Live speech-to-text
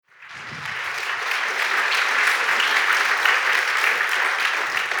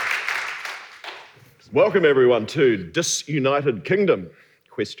Welcome everyone to Disunited Kingdom, ?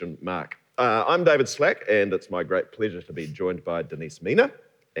 I'm David Slack, and it's my great pleasure to be joined by Denise Mina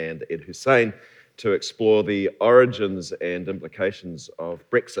and Ed Hussein to explore the origins and implications of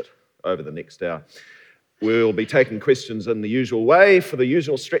Brexit over the next hour. We'll be taking questions in the usual way for the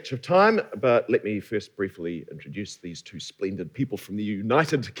usual stretch of time, but let me first briefly introduce these two splendid people from the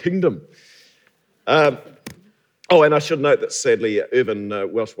United Kingdom. And I should note that sadly Irvin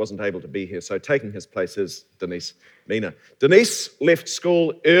Welsh wasn't able to be here, so taking his place is Denise Mina. Denise left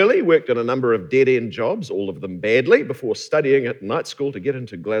school early, worked in a number of dead-end jobs, all of them badly, before studying at night school to get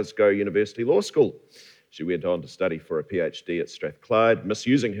into Glasgow University Law School. She went on to study for a PhD at Strathclyde,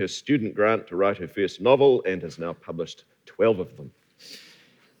 misusing her student grant to write her first novel, and has now published 12 of them.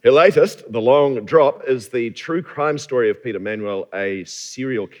 Her latest, The Long Drop, is the true crime story of Peter Manuel, a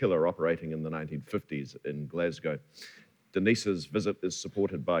serial killer operating in the 1950s in Glasgow. Denise's visit is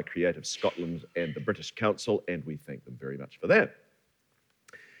supported by Creative Scotland and the British Council, and we thank them very much for that.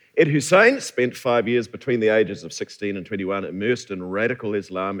 Ed Hussein spent 5 years between the ages of 16 and 21 immersed in radical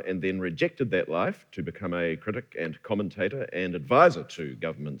Islam, and then rejected that life to become a critic and commentator and advisor to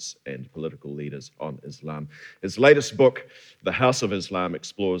governments and political leaders on Islam. His latest book, The House of Islam,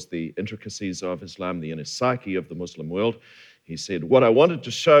 explores the intricacies of Islam, the inner psyche of the Muslim world. He said, "What I wanted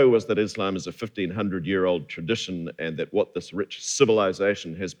to show was that Islam is a 1,500-year-old tradition, and that what this rich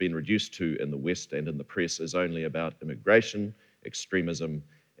civilization has been reduced to in the West and in the press is only about immigration, extremism,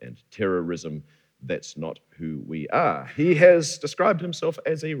 and terrorism. That's not who we are." He has described himself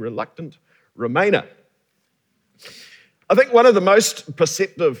as a reluctant Remainer. I think one of the most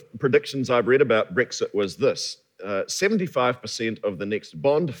perceptive predictions I've read about Brexit was this: 75% of the next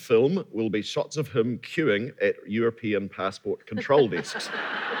Bond film will be shots of him queuing at European passport control desks.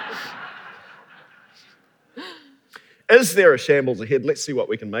 Is there a shambles ahead? Let's see what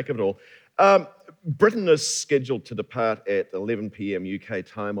we can make of it all. Britain is scheduled to depart at 11 p.m. UK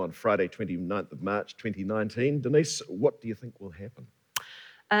time on Friday, 29th of March 2019. Denise, what do you think will happen?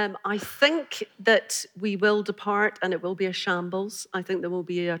 I think that we will depart and it will be a shambles. I think there will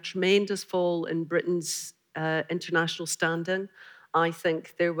be a tremendous fall in Britain's international standing. I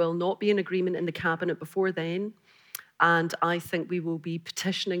think there will not be an agreement in the cabinet before then. And I think we will be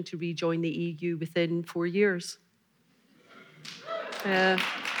petitioning to rejoin the EU within 4 years. And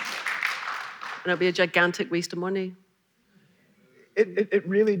it'll be a gigantic waste of money. It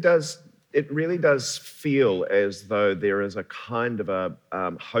really does. It really does feel as though there is a kind of a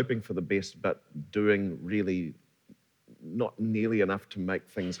hoping for the best, but doing really not nearly enough to make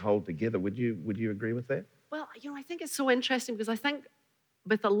things hold together. Would you agree with that? Well, I think it's so interesting because I think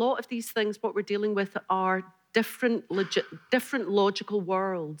with a lot of these things, what we're dealing with are different logical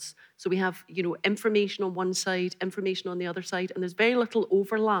worlds. So we have, information on one side, information on the other side, and there's very little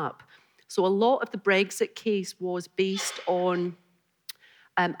overlap. So a lot of the Brexit case was based on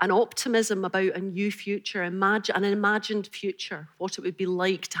an optimism about a new future, an imagined future, what it would be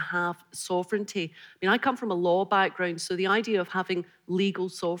like to have sovereignty. I come from a law background, so the idea of having legal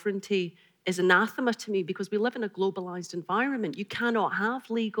sovereignty is anathema to me because we live in a globalized environment. You cannot have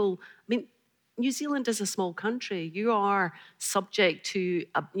legal. New Zealand is a small country. You are subject to,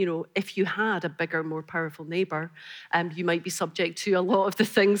 if you had a bigger, more powerful neighbour, you might be subject to a lot of the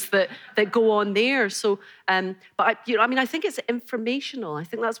things that go on there. So, I think it's informational. I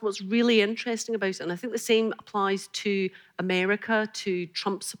think that's what's really interesting about it. And I think the same applies to America, to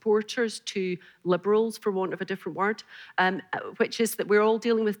Trump supporters, to liberals, for want of a different word, which is that we're all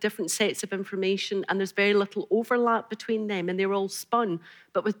dealing with different sets of information and there's very little overlap between them and they're all spun.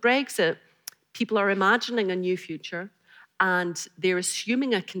 But with Brexit, people are imagining a new future and they're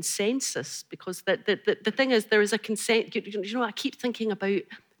assuming a consensus because the thing is there is a consent. I keep thinking about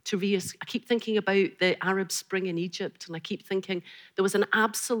I keep thinking about the Arab Spring in Egypt, and I keep thinking there was an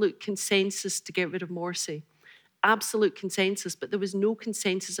absolute consensus to get rid of Morsi. Absolute consensus, but there was no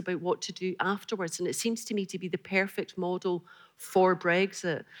consensus about what to do afterwards. And it seems to me to be the perfect model for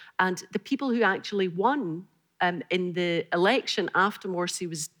Brexit. And the people who actually won in the election after Morsi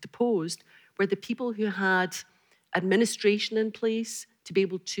was deposed were the people who had administration in place to be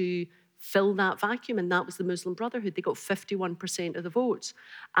able to fill that vacuum, and that was the Muslim Brotherhood. They got 51% of the votes.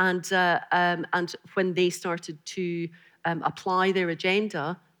 And when they started to apply their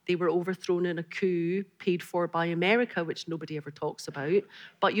agenda, they were overthrown in a coup paid for by America, which nobody ever talks about.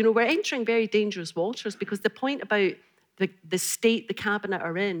 But, we're entering very dangerous waters because the point about the state the cabinet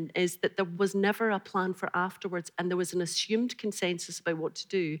are in is that there was never a plan for afterwards, and there was an assumed consensus about what to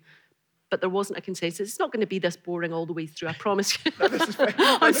do. but there wasn't a consensus. It's not going to be this boring all the way through, I promise you. No, this is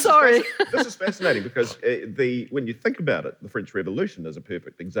I'm sorry. This is fascinating because when you think about it, the French Revolution is a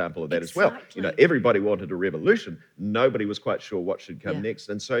perfect example of that as well. You know, everybody wanted a revolution. Nobody was quite sure what should come next,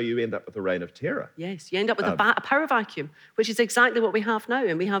 and so you end up with a reign of terror. Yes, you end up with a power vacuum, which is exactly what we have now.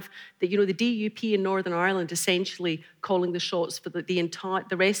 And we have the DUP in Northern Ireland essentially calling the shots for the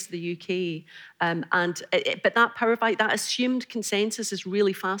rest of the UK. But that power vacuum, that assumed consensus is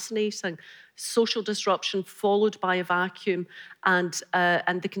really fascinating. Social disruption followed by a vacuum, and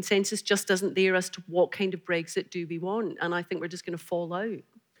the consensus just isn't there as to what kind of Brexit do we want. And I think we're just going to fall out.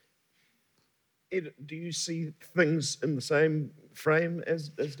 Ed, do you see things in the same frame as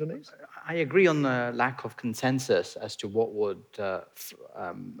Denise? I agree on the lack of consensus as to what would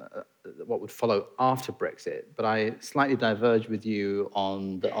follow after Brexit, but I slightly diverge with you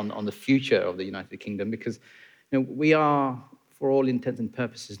on the future of the United Kingdom, because we are, for all intents and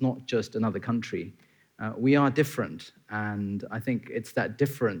purposes, not just another country. We are different, and I think it's that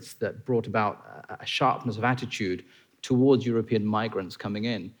difference that brought about a sharpness of attitude towards European migrants coming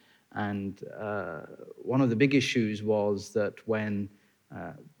in. And one of the big issues was that when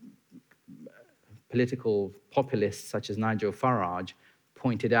political populists such as Nigel Farage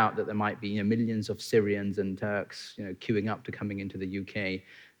pointed out that there might be millions of Syrians and Turks queuing up to coming into the UK,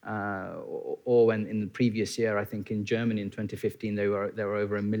 or when in the previous year, I think in Germany in 2015, there were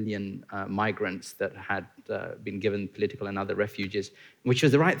over 1 million migrants that had been given political and other refuges, which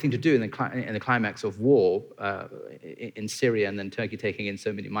was the right thing to do in the climax of war in Syria, and then Turkey taking in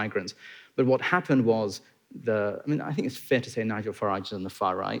so many migrants. But what happened was I think it's fair to say Nigel Farage is on the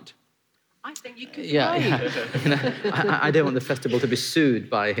far right. I think you could. Yeah. I don't want the festival to be sued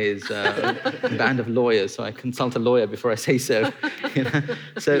by his band of lawyers, so I consult a lawyer before I say so.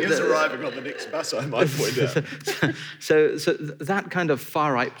 So he is arriving on the next bus, I might point out. So that kind of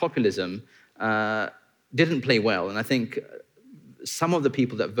far-right populism didn't play well, and I think some of the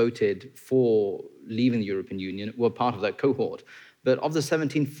people that voted for leaving the European Union were part of that cohort. But of the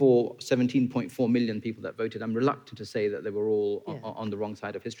 17.4 million people that voted, I'm reluctant to say that they were all on the wrong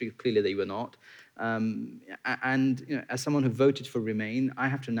side of history. Clearly, they were not. As someone who voted for Remain, I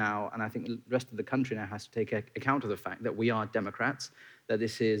have to now, and I think the rest of the country now has to take account of the fact that we are Democrats, that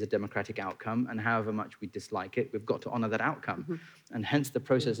this is a democratic outcome, and however much we dislike it, we've got to honor that outcome. Mm-hmm. And hence, the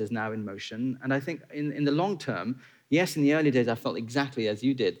process is now in motion. And I think in the long term, yes, in the early days, I felt exactly as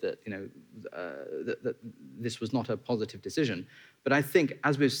you did, that that this was not a positive decision. But I think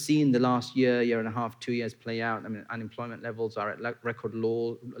as we've seen the last year and a half, 2 years play out, unemployment levels are at record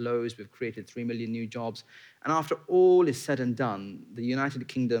lows. We've created 3 million new jobs. And after all is said and done, the United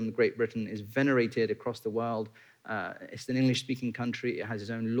Kingdom, Great Britain, is venerated across the world. It's an English-speaking country. It has its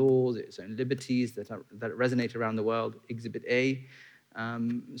own laws, its own liberties that resonate around the world. Exhibit A.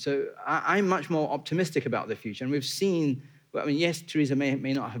 So I'm much more optimistic about the future. And we've seen, yes, Theresa May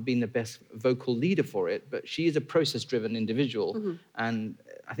may not have been the best vocal leader for it, but she is a process-driven individual. Mm-hmm. And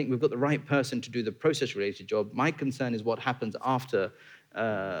I think we've got the right person to do the process-related job. My concern is what happens after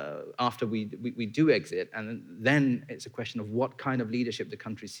we do exit. And then it's a question of what kind of leadership the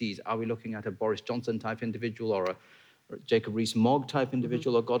country sees. Are we looking at a Boris Johnson-type individual or a Jacob Rees-Mogg-type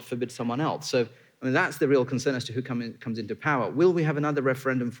individual, or God forbid, someone else? So that's the real concern as to who comes into power. Will we have another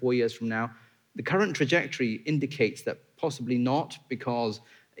referendum 4 years from now? The current trajectory indicates that possibly not, because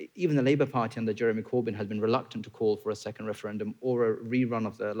even the Labour Party under Jeremy Corbyn has been reluctant to call for a second referendum or a rerun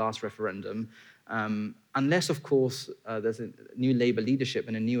of the last referendum, unless, of course, there's a new Labour leadership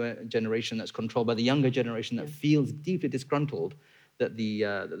and a newer generation that's controlled by the younger generation that feels deeply disgruntled that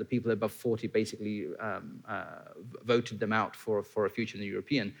the people above 40 basically voted them out for a future in the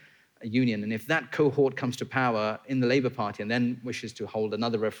European Union. And if that cohort comes to power in the Labour Party and then wishes to hold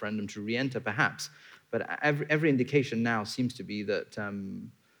another referendum to re-enter, perhaps, but every indication now seems to be that,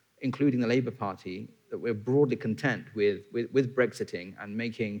 including the Labour Party, that we're broadly content with Brexiting and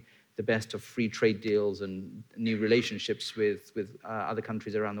making the best of free trade deals and new relationships with other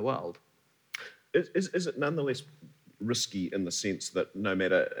countries around the world. Is it nonetheless risky in the sense that no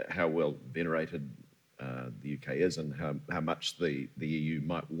matter how well venerated the UK is and how much the EU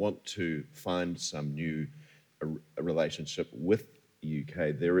might want to find some new relationship with the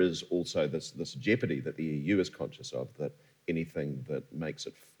UK, there is also this jeopardy that the EU is conscious of, that anything that makes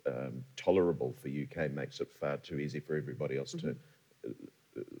it tolerable for UK makes it far too easy for everybody else to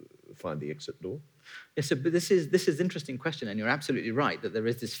find the exit door? Yes, so, but this is an interesting question, and you're absolutely right that there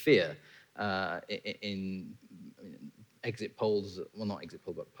is this fear in exit polls, well, not exit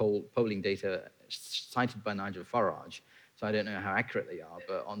poll, but polling data cited by Nigel Farage. So I don't know how accurate they are,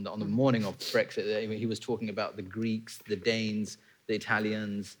 but on the morning of Brexit, he was talking about the Greeks, the Danes, the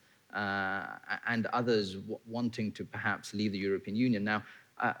Italians, and others wanting to perhaps leave the European Union. Now,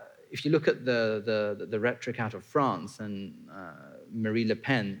 if you look at the rhetoric out of France and Marie Le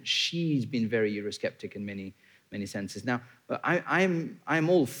Pen, she's been very Eurosceptic in many senses. Now, I'm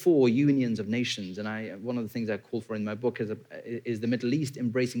all for unions of nations, and one of the things I call for in my book is the Middle East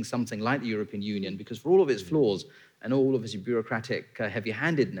embracing something like the European Union, because for all of its flaws and all of its bureaucratic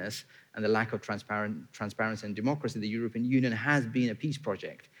heavy-handedness and the lack of transparency and democracy, the European Union has been a peace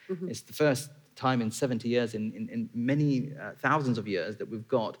project. Mm-hmm. It's the first time in 70 years, in many thousands of years, that we've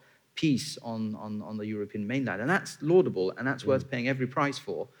got peace on the European mainland, and that's laudable, and that's worth paying every price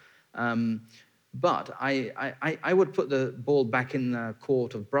for. But I would put the ball back in the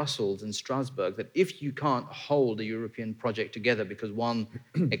court of Brussels and Strasbourg, that if you can't hold the European project together because one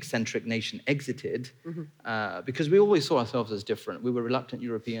eccentric nation exited, because we always saw ourselves as different. We were reluctant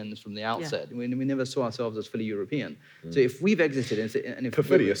Europeans from the outset. Yeah. We never saw ourselves as fully European. So if we've exited, and if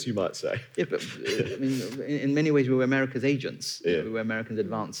perfidious, you might say. Yeah, but I mean, in many ways, we were America's agents. Yeah. We were Americans'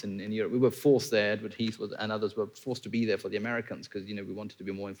 advance in Europe. We were forced there. Edward Heath and others were forced to be there for the Americans because we wanted to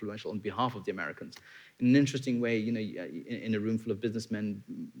be more influential on behalf of the Americans. In an interesting way, in a room full of businessmen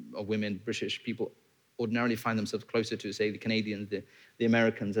or women, British people ordinarily find themselves closer to, say, the Canadians, the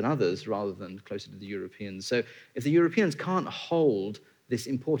Americans, and others, rather than closer to the Europeans. So if the Europeans can't hold this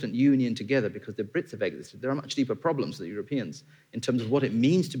important union together because the Brits have exited, there are much deeper problems for the Europeans in terms of what it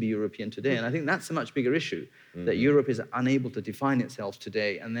means to be European today. And I think that's a much bigger issue, that Europe is unable to define itself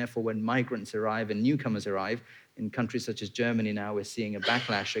today, and therefore when migrants arrive and newcomers arrive, in countries such as Germany now, we're seeing a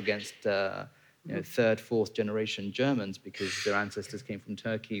backlash against third, fourth generation Germans because their ancestors came from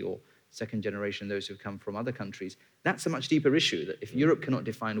Turkey, or second generation, those who've come from other countries. That's a much deeper issue, that if Europe cannot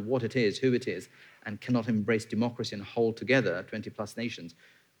define what it is, who it is, and cannot embrace democracy and hold together 20-plus nations,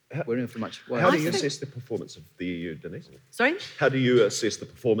 we're in for much worse. How do you assess the performance of the EU, Denise? Sorry? How do you assess the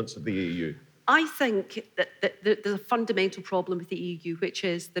performance of the EU? I think that there's a fundamental problem with the EU, which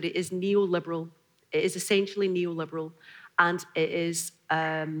is that it is neoliberal. It is essentially neoliberal, and it is...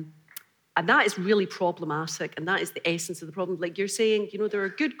 and that is really problematic, and that is the essence of the problem. Like you're saying, there are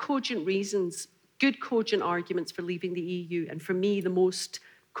good, cogent reasons, good, cogent arguments for leaving the EU, and for me, the most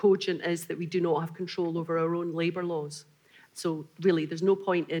cogent is that we do not have control over our own labour laws. So really, there's no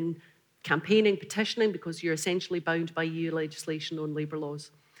point in campaigning, petitioning, because you're essentially bound by EU legislation on labour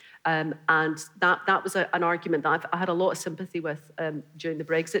laws. And that was an argument that I had a lot of sympathy with during the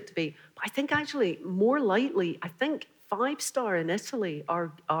Brexit debate. But I think actually, more likely, I think Five Star in Italy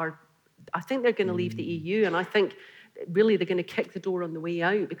I think they're going to leave the EU, and I think really they're going to kick the door on the way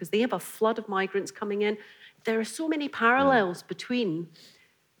out because they have a flood of migrants coming in. There are so many parallels between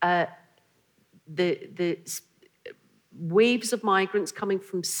the waves of migrants coming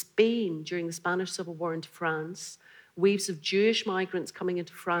from Spain during the Spanish Civil War into France, waves of Jewish migrants coming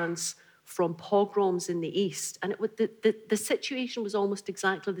into France from pogroms in the East, and the situation was almost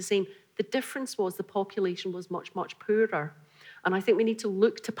exactly the same. The difference was the population was much, much poorer. And I think we need to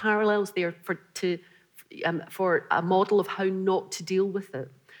look to parallels there for a model of how not to deal with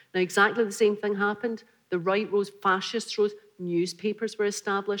it. Now, exactly the same thing happened. The right rose, fascists rose, newspapers were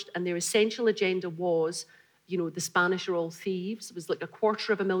established, and their essential agenda was, the Spanish are all thieves. It was like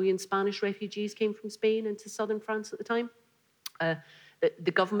 250,000 Spanish refugees came from Spain into southern France at the time.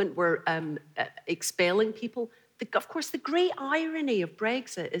 The government were expelling people. Of course, the great irony of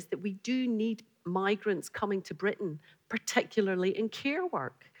Brexit is that we do need migrants coming to Britain, particularly in care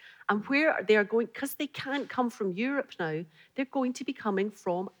work. And where they are going, because they can't come from Europe now, they're going to be coming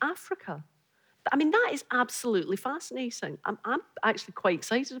from Africa. I mean, that is absolutely fascinating. I'm actually quite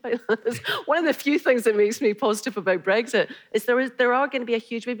excited about this. One of the few things that makes me positive about Brexit is there are going to be a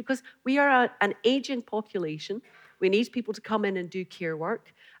huge wave because we are an aging population. We need people to come in and do care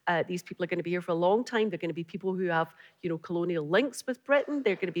work. These people are going to be here for a long time. They're going to be people who have, colonial links with Britain.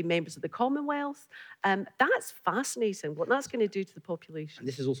 They're going to be members of the Commonwealth. That's fascinating, what that's going to do to the population. And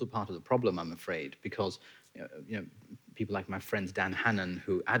this is also part of the problem, I'm afraid, because people like my friend Dan Hannan,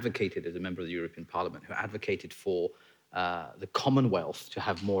 who advocated as a member of the European Parliament, who advocated for the Commonwealth to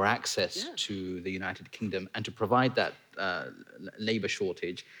have more access to the United Kingdom and to provide that labour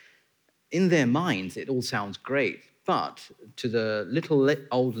shortage. In their minds, it all sounds great. But to the little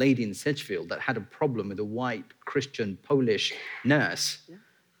old lady in Sedgefield that had a problem with a white Christian Polish nurse,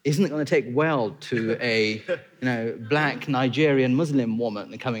 isn't it going to take well to a black Nigerian Muslim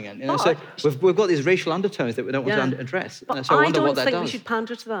woman coming in? So we've got these racial undertones that we don't want to address. But so I wonder don't what that think does. We should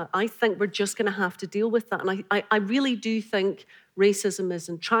pander to that. I think we're just going to have to deal with that. And I really do think racism is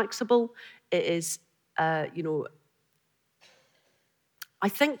intractable. It is, I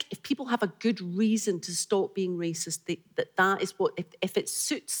think if people have a good reason to stop being racist, that is what, if it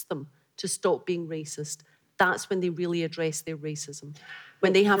suits them to stop being racist, that's when they really address their racism.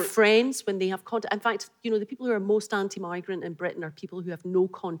 When they have friends, when they have contact. In fact, the people who are most anti-migrant in Britain are people who have no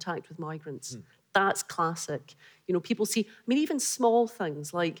contact with migrants. That's classic. People see, even small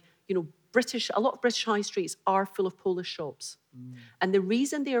things like, a lot of British high streets are full of Polish shops. And the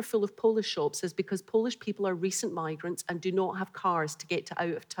reason they are full of Polish shops is because Polish people are recent migrants and do not have cars to get to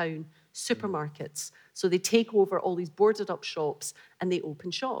out-of-town supermarkets. So they take over all these boarded-up shops and they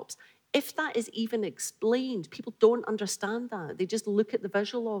open shops. If that is even explained, people don't understand that. They just look at the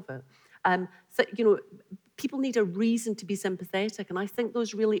visual of it. People need a reason to be sympathetic. And I think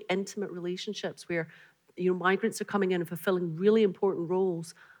those really intimate relationships where, migrants are coming in and fulfilling really important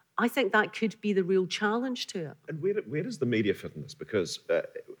roles, I think that could be the real challenge to it. And where does the media fit in this? Because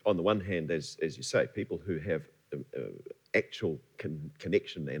on the one hand, as you say, people who have actual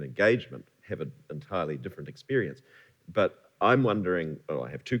connection and engagement have an entirely different experience. But I'm wondering, I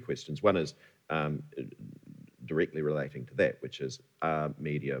have two questions. One is directly relating to that, which is, are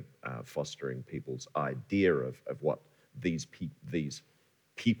media fostering people's idea of what these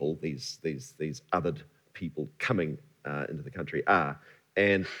othered people coming into the country are?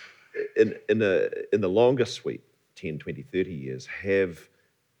 And in the longer sweep, 10, 20, 30 years, I'm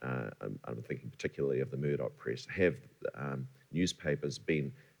thinking particularly of the Murdoch press, have newspapers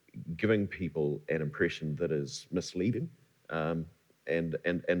been giving people an impression that is misleading? And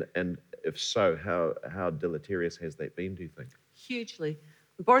if so, how deleterious has that been, do you think? Hugely.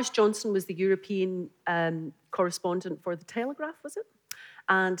 Boris Johnson was the European correspondent for The Telegraph, was it?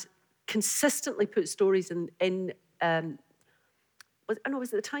 And consistently put stories in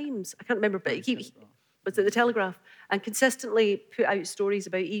was it The Times? I can't remember, but he was it The Telegraph? And consistently put out stories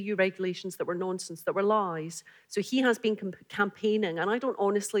about EU regulations that were nonsense, that were lies. So he has been campaigning, and I don't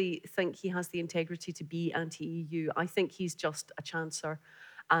honestly think he has the integrity to be anti-EU. I think he's just a chancer.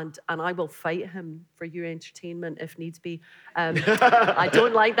 And I will fight him for your entertainment if needs be. I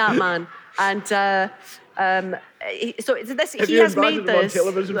don't like that man. And so this, he has made this.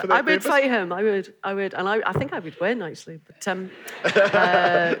 I would fight him. I would, and I think I would win actually. But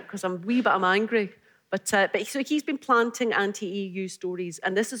because I'm wee, but I'm angry. But so he's been planting anti-EU stories,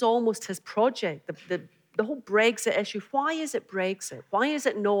 and this is almost his project. The whole Brexit issue. Why is it Brexit? Why is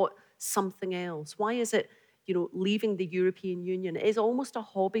it not something else? Why is it, leaving the European Union? It is almost a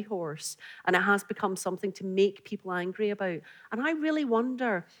hobby horse, and it has become something to make people angry about. And I really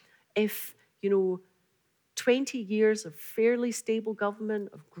wonder if, 20 years of fairly stable government,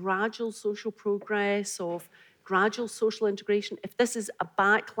 of gradual social progress, of gradual social integration, if this is a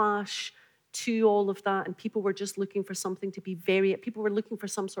backlash to all of that, and people were just looking for something to be people were looking for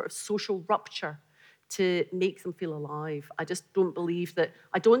some sort of social rupture to make them feel alive. I just don't believe that.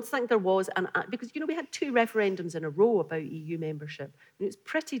 I don't think there was, because, we had 2 referendums in a row about EU membership. And it's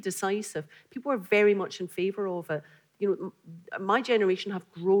pretty decisive. People are very much in favour of it. My generation have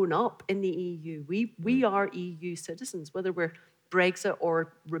grown up in the EU. We are EU citizens, whether we're Brexit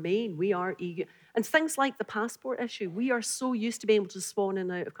or Remain, we are EU. And things like the passport issue, we are so used to being able to swan in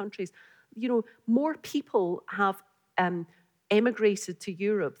and out of countries. More people have emigrated to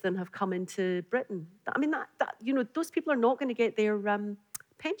Europe than have come into Britain. Those people are not going to get their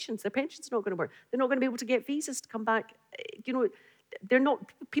pensions. Their pensions are not going to work. They're not going to be able to get visas to come back.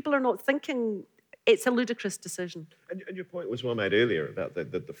 People are not thinking. It's a ludicrous decision. And your point was well made earlier about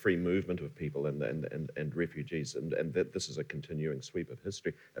the free movement of people and refugees, and that this is a continuing sweep of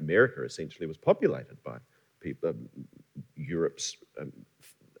history. America essentially was populated by people, Europe's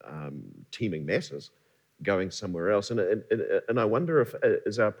teeming masses going somewhere else. And I wonder if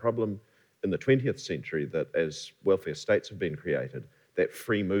is our problem in the 20th century that as welfare states have been created, that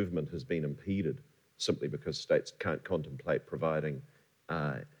free movement has been impeded simply because states can't contemplate providing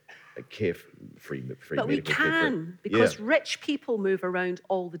free but we can, because rich people move around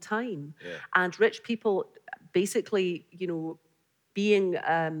all the time. And rich people basically, being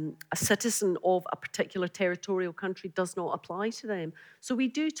a citizen of a particular territorial country does not apply to them. So we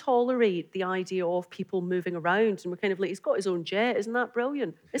do tolerate the idea of people moving around, and we're kind of like, he's got his own jet, isn't that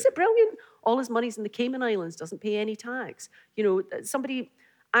brilliant? Is it brilliant? All his money's in the Cayman Islands, doesn't pay any tax. Somebody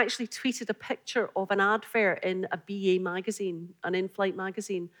actually tweeted a picture of an advert in a BA magazine, an in-flight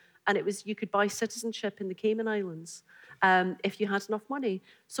magazine, and it was, you could buy citizenship in the Cayman Islands if you had enough money.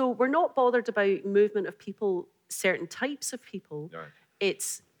 So we're not bothered about movement of people, certain types of people. Right.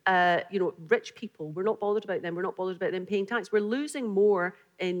 It's, rich people. We're not bothered about them. We're not bothered about them paying tax. We're losing more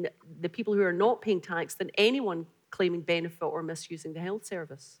in the people who are not paying tax than anyone claiming benefit or misusing the health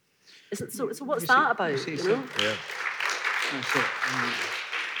service. So what's that about? Yeah.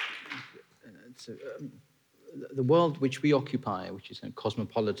 That's it. The world which we occupy, which is kind of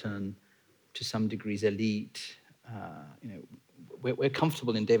cosmopolitan, to some degrees elite, we're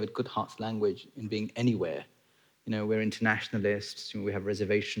comfortable in David Goodhart's language in being anywhere. We're internationalists. We have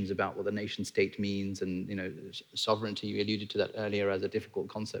reservations about what the nation state means, and sovereignty. You alluded to that earlier as a difficult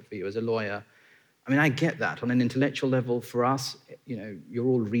concept for you as a lawyer. I mean, I get that on an intellectual level. For us, you're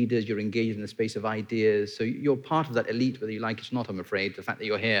all readers. You're engaged in the space of ideas, so you're part of that elite, whether you like it or not. I'm afraid the fact that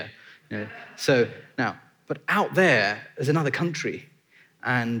you're here. So now, but out there's another country.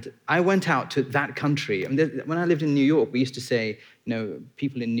 And I went out to that country. I mean, when I lived in New York, we used to say,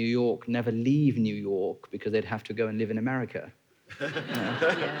 people in New York never leave New York because they'd have to go and live in America.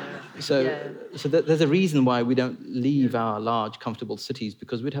 So there's a reason why we don't leave our large, comfortable cities,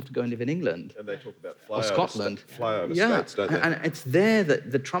 because we'd have to go and live in England. And they talk about or Scotland. flyover states, don't they? And it's there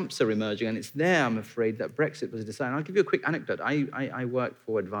that the Trumps are emerging, and it's there, I'm afraid, that Brexit was decided. I'll give you a quick anecdote. I worked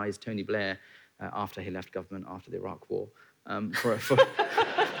for, advised Tony Blair after he left government after the Iraq War. Before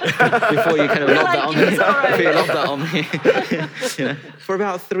you kind of lob that on me, for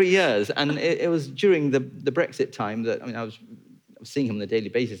about 3 years. And it was during the Brexit time that, I was seeing him on a daily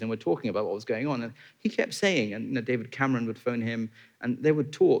basis, and we're talking about what was going on. And he kept saying, and David Cameron would phone him, and they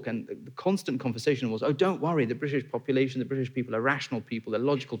would talk, and the constant conversation was, oh, don't worry, the British population, the British people are rational people, they're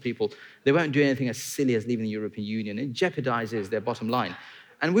logical people. They won't do anything as silly as leaving the European Union. It jeopardizes their bottom line.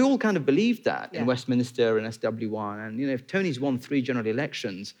 And we all kind of believed that in Westminster and SW1. And, if Tony's won 3 general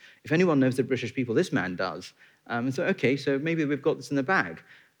elections, if anyone knows the British people, this man does. And so, okay, so maybe we've got this in the bag.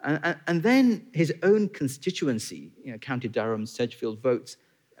 And then his own constituency, County Durham, Sedgefield votes.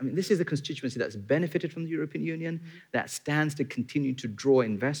 I mean, this is a constituency that's benefited from the European Union, that stands to continue to draw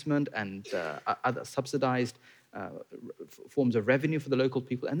investment and other subsidized forms of revenue for the local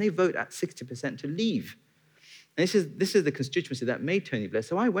people. And they vote at 60% to leave. And this is the constituency that made Tony Blair.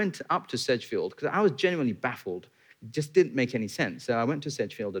 So I went up to Sedgefield because I was genuinely baffled. It just didn't make any sense. So I went to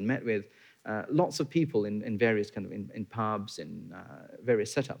Sedgefield and met with lots of people in various kind of in pubs, in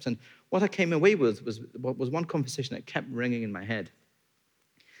various setups. And what I came away with was one conversation that kept ringing in my head.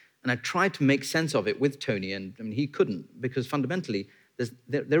 And I tried to make sense of it with Tony, and he couldn't, because fundamentally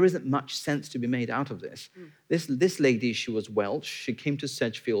there isn't much sense to be made out of this. This lady, she was Welsh. She came to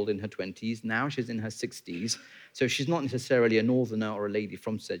Sedgefield in her 20s. Now she's in her 60s. So she's not necessarily a northerner or a lady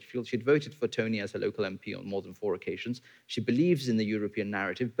from Sedgefield. She'd voted for Tony as a local MP on more than 4 occasions. She believes in the European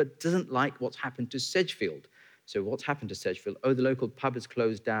narrative, but doesn't like what's happened to Sedgefield. So what's happened to Sedgefield? Oh, the local pub is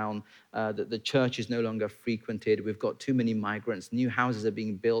closed down. The church is no longer frequented. We've got too many migrants. New houses are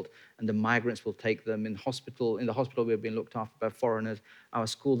being built, and the migrants will take them. In the hospital, we're being looked after by foreigners. Our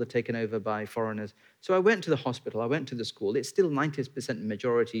schools are taken over by foreigners. So I went to the hospital. I went to the school. It's still 90%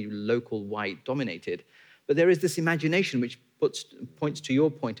 majority local, white, dominated. But there is this imagination which points to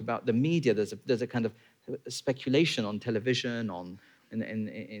your point about the media. There's a kind of speculation on television,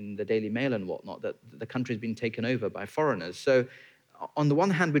 in the Daily Mail and whatnot, that the country's been taken over by foreigners. So on the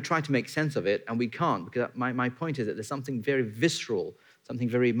one hand, we try to make sense of it, and we can't, because my point is that there's something very visceral, something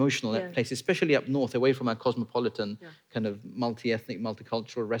very emotional at place, especially up north, away from our cosmopolitan kind of multi-ethnic,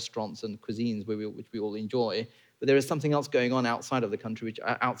 multicultural restaurants and cuisines which we all enjoy. But there is something else going on outside of the country, which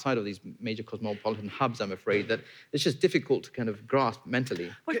outside of these major cosmopolitan hubs, I'm afraid, that it's just difficult to kind of grasp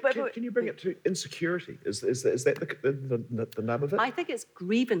mentally. Can you bring it to insecurity? Is that the nub of it? I think it's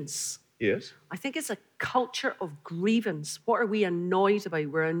grievance. Yes. I think it's a culture of grievance. What are we annoyed about?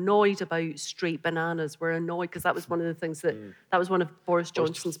 We're annoyed about straight bananas. We're annoyed because that was one of the things that was one of Boris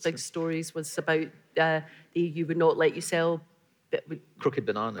Johnson's big stories, was about the EU would not let you sell crooked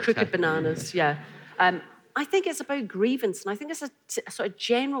bananas. Crooked bananas, yeah. I think it's about grievance, and I think it's a sort of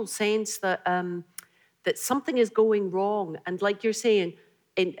general sense that that something is going wrong. And like you're saying,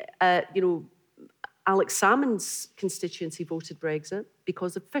 Alex Salmond's constituency voted Brexit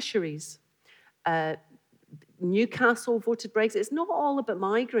because of fisheries. Newcastle voted Brexit. It's not all about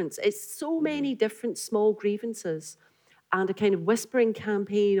migrants. It's so many different small grievances, and a kind of whispering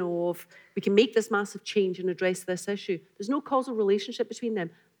campaign of, we can make this massive change and address this issue. There's no causal relationship between them.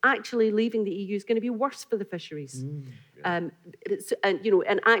 Actually, leaving the EU is going to be worse for the fisheries. And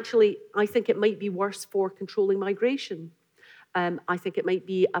actually, I think it might be worse for controlling migration. I think it might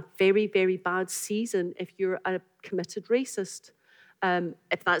be a very, very bad season if you're a committed racist,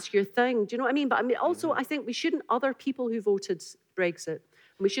 if that's your thing. Do you know what I mean? But also, I think we shouldn't, other people who voted Brexit,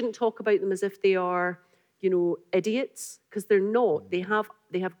 we shouldn't talk about them as if they are, idiots, because they're not. They have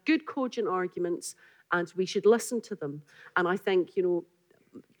good, cogent arguments, and we should listen to them. And I think,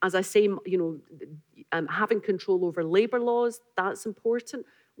 as I say, having control over labour laws, that's important.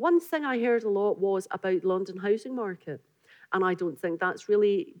 One thing I heard a lot was about London housing market. And I don't think that's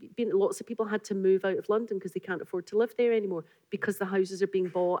really been, lots of people had to move out of London because they can't afford to live there anymore, because the houses are being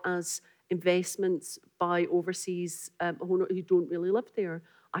bought as investments by overseas owners who don't really live there.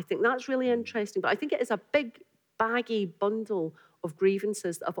 I think that's really interesting. But I think it is a big, baggy bundle of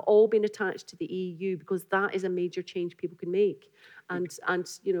grievances that have all been attached to the EU, because that is a major change people can make. And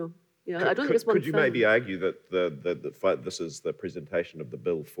you know, I don't think it's one Could you thing. maybe argue that this is the presentation of the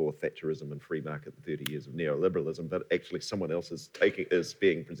bill for Thatcherism and free market and 30 years of neoliberalism, but actually someone else is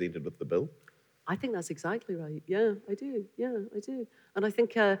being presented with the bill? I think that's exactly right. Yeah, I do. Yeah, I do. And I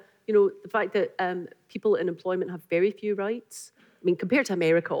think, you know, the fact that people in employment have very few rights. I mean, compared to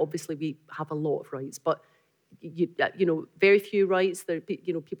America, obviously we have a lot of rights, but you know, very few rights. There,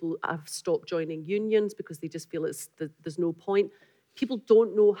 you know, people have stopped joining unions because they just feel there's no point. People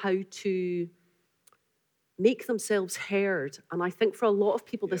don't know how to make themselves heard. And I think for a lot of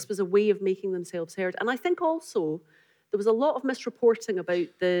people, this was a way of making themselves heard. And I think also there was a lot of misreporting about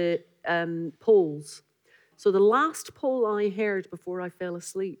the polls. So the last poll I heard before I fell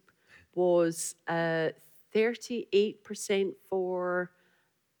asleep was 38% for,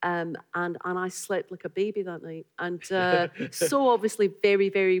 and I slept like a baby that night. And so obviously very,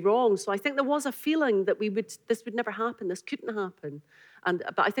 very wrong. So I think there was a feeling that this would never happen, this couldn't happen.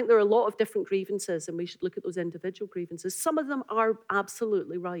 But I think there are a lot of different grievances, and we should look at those individual grievances. Some of them are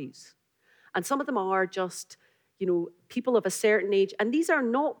absolutely right. And some of them are just, you know, people of a certain age. And these are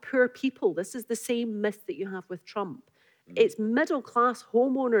not poor people. This is the same myth that you have with Trump. It's middle-class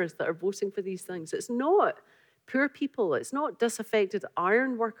homeowners that are voting for these things. It's not poor people. It's not disaffected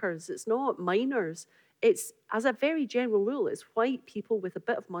iron workers. It's not miners. It's, as a very general rule, it's white people with a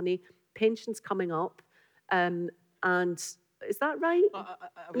bit of money, pensions coming up. And is that right?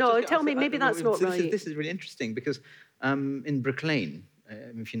 No, tell me, maybe that's not right. This is really interesting because in Brick Lane,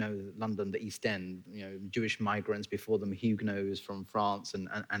 if you know London, the East End, you know, Jewish migrants, before them Huguenots from France,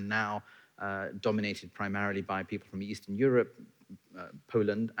 and now dominated primarily by people from Eastern Europe,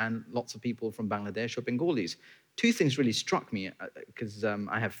 Poland, and lots of people from Bangladesh or Bengalis. Two things really struck me, because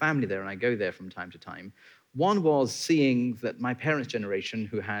I have family there and I go there from time to time. One was seeing that my parents' generation,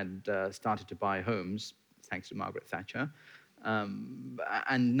 who had started to buy homes, thanks to Margaret Thatcher,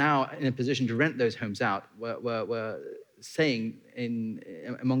 and now in a position to rent those homes out, were saying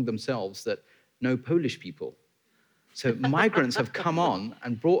among themselves that no Polish people. So migrants have come on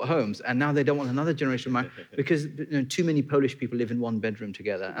and brought homes, and now they don't want another generation of migrants because, you know, too many Polish people live in one bedroom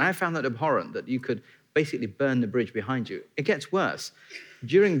together. And I found that abhorrent, that you could basically burn the bridge behind you. It gets worse.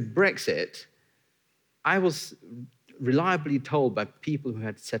 During Brexit, I was reliably told by people who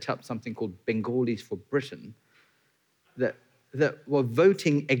had set up something called Bengalis for Britain that were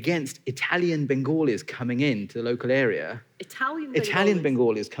voting against Italian Bengalis coming into the local area. Italian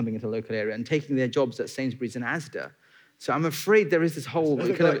Bengalis coming into the local area and taking their jobs at Sainsbury's and Asda. So I'm afraid there is this whole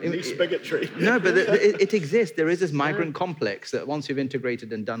niche bigotry. No, but it exists. There is this migrant complex that once you've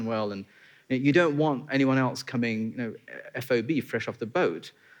integrated and done well, and you don't want anyone else coming, you know, FOB, fresh off the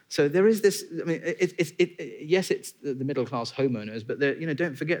boat. So there is this. I mean, yes, it's the middle class homeowners, but you know,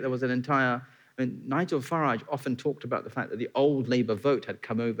 don't forget there was an entire. I mean, Nigel Farage often talked about the fact that the old Labour vote had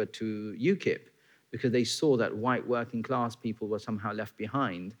come over to UKIP because they saw that white working class people were somehow left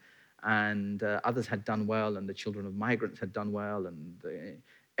behind, and others had done well, and the children of migrants had done well, and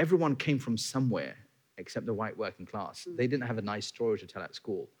everyone came from somewhere except the white working class. They didn't have a nice story to tell at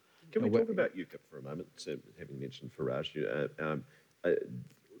school. Can we talk about UKIP for a moment, having mentioned Farage?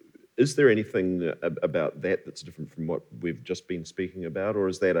 Is there anything about that that's different from what we've just been speaking about, or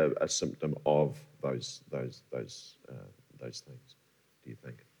is that a symptom of those things? Do you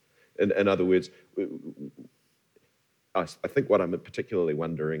think? In other words, I think what I'm particularly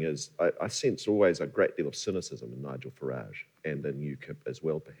wondering is I sense always a great deal of cynicism in Nigel Farage and in UKIP as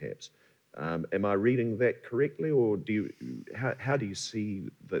well, perhaps. Am I reading that correctly, or how do you see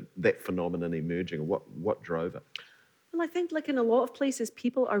that phenomenon emerging? What drove it? Well, I think, like in a lot of places,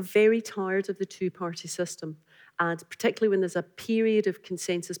 people are very tired of the two-party system, and particularly when there's a period of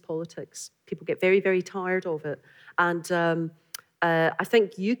consensus politics, people get very, very tired of it. And I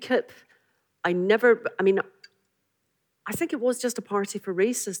think UKIP, I think it was just a party for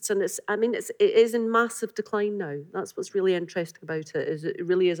racists, and it is in massive decline now. That's what's really interesting about it, is it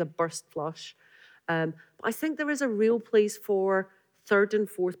really is a burst flush. But I think there is a real place for third and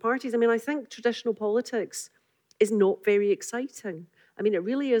fourth parties. I mean, I think traditional politics is not very exciting. I mean, it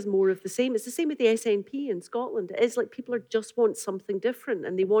really is more of the same. It's the same with the SNP in Scotland. It is like people just want something different,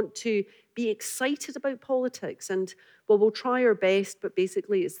 and they want to be excited about politics. And, well, we'll try our best, but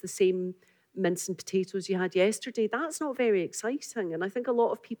basically it's the same mince and potatoes you had yesterday. That's not very exciting. And I think a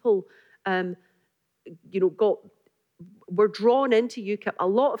lot of people, got were drawn into UKIP. A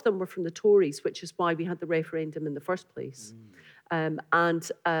lot of them were from the Tories, which is why we had the referendum in the first place. Some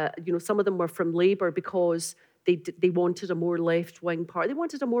of them were from Labour because they wanted a more left-wing party. They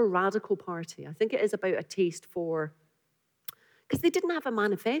wanted a more radical party. I think it is about a taste for... Because they didn't have a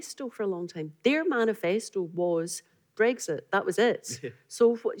manifesto for a long time. Their manifesto was Brexit. That was it. Yeah.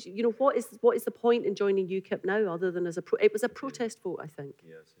 So, what is the point in joining UKIP now, other than it was a protest vote, I think.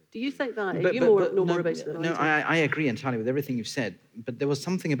 Yes. Do you think that? You know more about it than I do. I agree entirely with everything you've said. But there was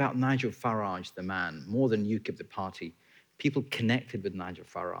something about Nigel Farage, the man, more than UKIP, the party. People connected with Nigel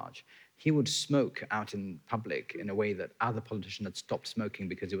Farage. He would smoke out in public in a way that other politicians had stopped smoking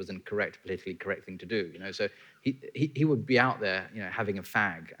because it wasn't politically correct thing to do. So he would be out there, having a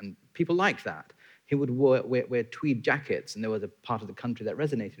fag, and people liked that. He would wear tweed jackets, and there was a part of the country that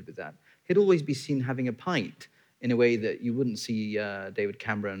resonated with that. He'd always be seen having a pint in a way that you wouldn't see David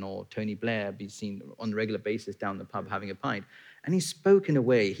Cameron or Tony Blair be seen on a regular basis down the pub having a pint. And he spoke in a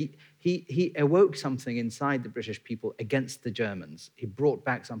way, he awoke something inside the British people against the Germans. He brought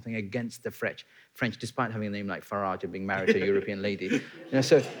back something against the French, despite having a name like Farage and being married to a European lady.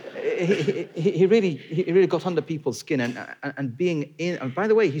 So he really got under people's skin and being in. And by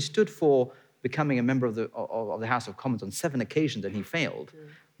the way, he stood for becoming a member of the House of Commons on 7 occasions, and he failed. Yeah.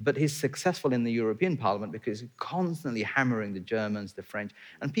 But he's successful in the European Parliament because he's constantly hammering the Germans, the French,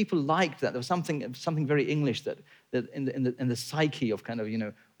 and people liked that. There was something very English that in the psyche of kind of,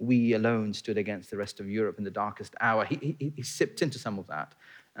 we alone stood against the rest of Europe in the darkest hour. He sipped into some of that.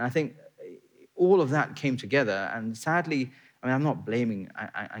 And I think all of that came together, and sadly, I'm not blaming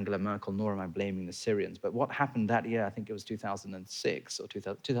Angela Merkel, nor am I blaming the Syrians, but what happened that year, I think it was 2006 or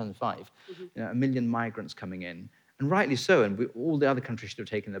 2005, 1 million migrants coming in. And rightly so, and all the other countries should have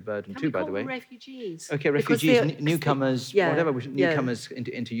taken the burden too, by the way. Refugees. Okay, refugees, newcomers, newcomers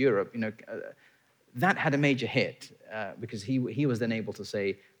into Europe. That had a major hit because he was then able to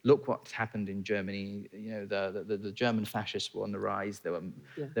say, look what's happened in Germany. The German fascists were on the rise.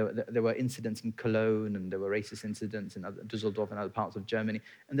 There were incidents in Cologne, and there were racist incidents in Düsseldorf and other parts of Germany.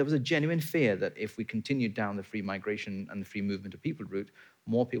 And there was a genuine fear that if we continued down the free migration and the free movement of people route,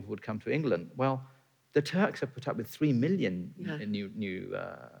 more people would come to England. Well, the Turks have put up with 3 million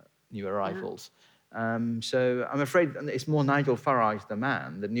new arrivals. So I'm afraid it's more Nigel Farage, the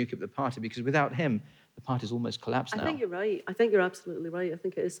man, than UKIP, the party, because without him, the party's almost collapsed now. I think you're right. I think you're absolutely right. I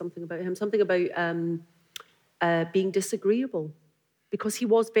think it is something about him, something about being disagreeable, because he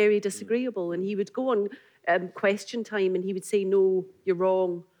was very disagreeable, and he would go on Question Time, and he would say, no, you're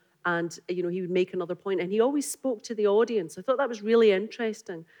wrong, and he would make another point, and he always spoke to the audience. I thought that was really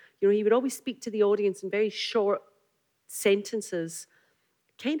interesting. He would always speak to the audience in very short sentences,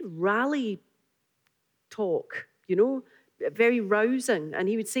 kind of rally talk, very rousing. And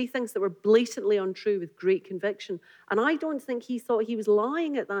he would say things that were blatantly untrue with great conviction. And I don't think he thought he was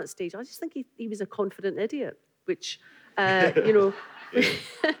lying at that stage. I just think he was a confident idiot, which, I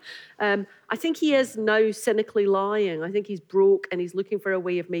think he is now cynically lying. I think he's broke and he's looking for a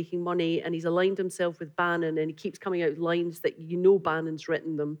way of making money, and he's aligned himself with Bannon, and he keeps coming out with lines that Bannon's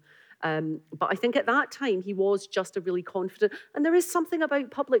written them. But I think at that time he was just a really confident, and there is something about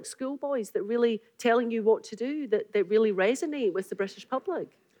public school boys that really telling you what to do that really resonate with the British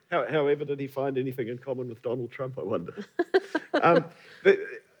public. However, did he find anything in common with Donald Trump, I wonder?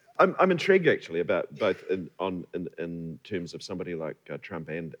 I'm intrigued actually about both in terms of somebody like Trump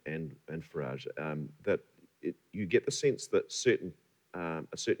and Farage, that you get the sense that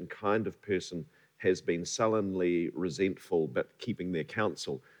a certain kind of person has been sullenly resentful but keeping their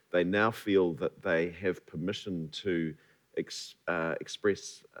counsel. They now feel that they have permission to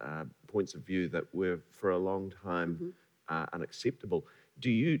express points of view that were for a long time unacceptable. Do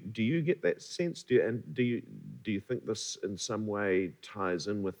you get that sense? Do you think this in some way ties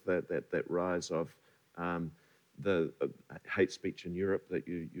in with that rise of the hate speech in Europe that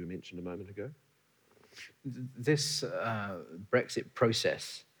you mentioned a moment ago? This Brexit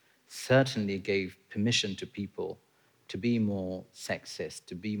process certainly gave permission to people to be more sexist,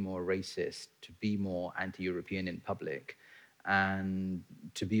 to be more racist, to be more anti-European in public, and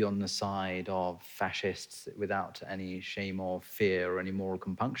to be on the side of fascists without any shame or fear or any moral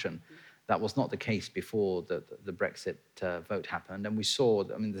compunction. That was not the case before the Brexit vote happened. And we saw,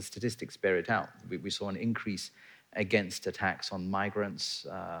 the statistics bear it out. We saw an increase against attacks on migrants,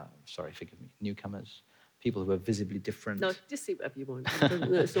 newcomers, people who are visibly different. No, just say whatever you want.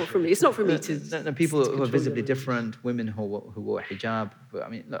 No, it's not for me. It's not for me to... No, people who are visibly different, women who wore hijab.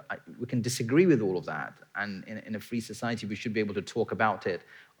 We can disagree with all of that. And in a free society, we should be able to talk about it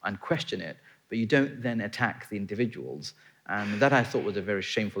and question it. But you don't then attack the individuals. And that I thought was a very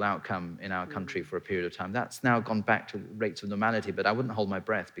shameful outcome in our country for a period of time. That's now gone back to rates of normality, but I wouldn't hold my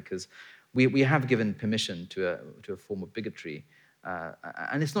breath because we have given permission to a form of bigotry.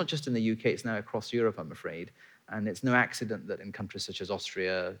 And it's not just in the UK, it's now across Europe, I'm afraid. And it's no accident that in countries such as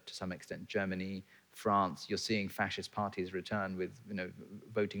Austria, to some extent Germany, France, you're seeing fascist parties return with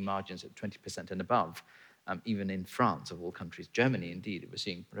voting margins at 20% and above. Even in France, of all countries, Germany, indeed, we're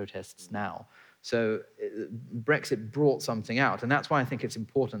seeing protests now. So Brexit brought something out, and that's why I think it's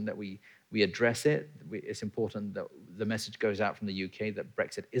important that we address it. It's important that the message goes out from the UK that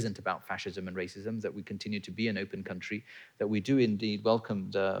Brexit isn't about fascism and racism, that we continue to be an open country, that we do indeed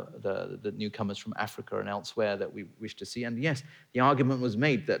welcome the newcomers from Africa and elsewhere that we wish to see. And yes, the argument was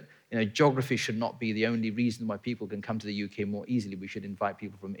made that geography should not be the only reason why people can come to the UK more easily. We should invite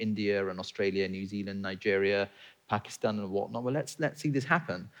people from India and Australia, New Zealand, Nigeria, Pakistan and whatnot. Well, let's see this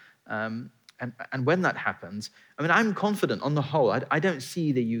happen. And when that happens, I mean, I'm confident on the whole. I don't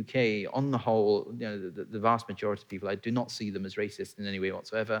see the UK on the whole, the vast majority of people, I do not see them as racist in any way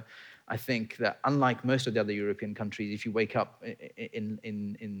whatsoever. I think that unlike most of the other European countries, if you wake up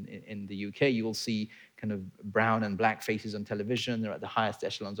in the UK, you will see kind of brown and black faces on television. They're at the highest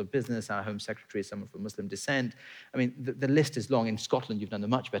echelons of business. Our Home Secretary is someone from Muslim descent. I mean, the list is long. In Scotland, you've done a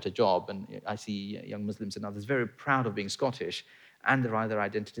much better job. And I see young Muslims and others very proud of being Scottish and their other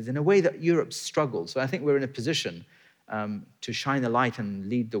identities in a way that Europe struggled. So I think we're in a position to shine a light and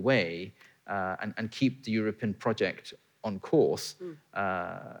lead the way and keep the European project on course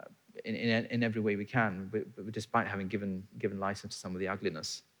in every way we can, despite having given license to some of the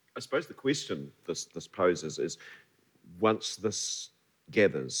ugliness. I suppose the question this poses is, once this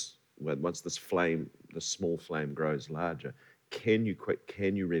gathers, once this small flame grows larger, can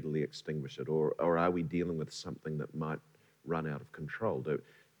you readily extinguish it, or are we dealing with something that might run out of control?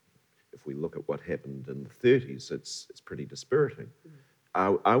 If we look at what happened in the 30s, it's pretty dispiriting.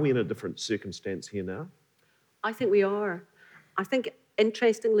 Are we in a different circumstance here now? I think we are. I think,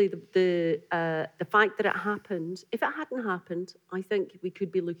 interestingly, the fact that it happened, if it hadn't happened, I think we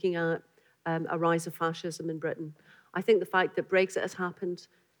could be looking at a rise of fascism in Britain. I think the fact that Brexit has happened,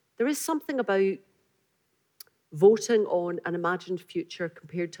 there is something about voting on an imagined future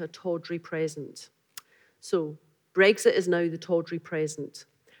compared to a tawdry present. So Brexit is now the tawdry present,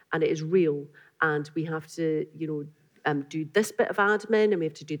 and it is real, and we have to, do this bit of admin, and we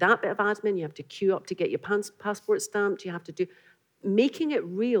have to do that bit of admin. You have to queue up to get your passport stamped. You have to do... Making it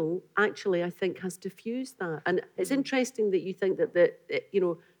real, actually, I think, has diffused that. And it's interesting that you think that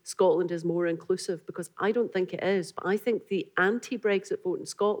Scotland is more inclusive, because I don't think it is. But I think the anti-Brexit vote in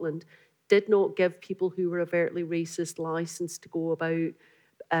Scotland did not give people who were overtly racist license to go about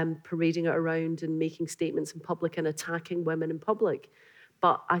parading it around and making statements in public and attacking women in public.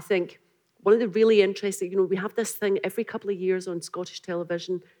 But I think one of the really interesting, we have this thing every couple of years on Scottish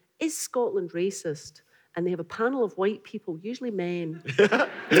television, is Scotland racist? And they have a panel of white people, usually men,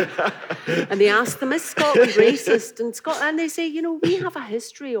 and they ask them, is Scotland racist? And they say, we have a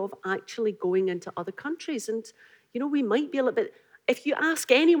history of actually going into other countries, and, we might be a little bit... If you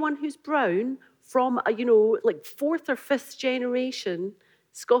ask anyone who's brown from, like 4th or 5th generation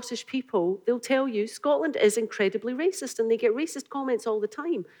Scottish people, they'll tell you Scotland is incredibly racist, and they get racist comments all the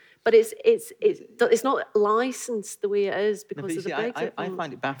time. But it's not licensed the way it is because of the Brexit. I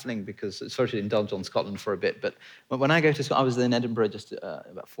find it baffling because, sorry to indulge on Scotland for a bit, but when I go to Scotland, I was in Edinburgh just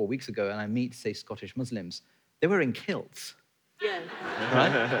about 4 weeks ago, and I meet, say, Scottish Muslims. They're wearing kilts. Yeah.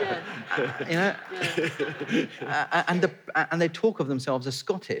 Right? Yeah. And they talk of themselves as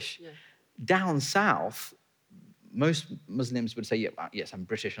Scottish. Yeah. Down south, most Muslims would say, yes, I'm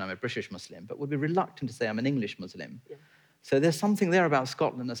British and I'm a British Muslim, but would be reluctant to say I'm an English Muslim. Yeah. So there's something there about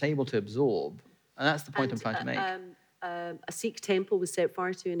Scotland that's able to absorb, and that's the point I'm trying to make. A Sikh temple was set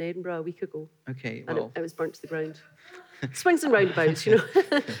fire to in Edinburgh a week ago. Okay, well... And it was burnt to the ground. Swings and roundabouts,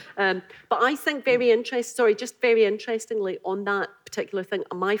 But I think very interestingly on that particular thing,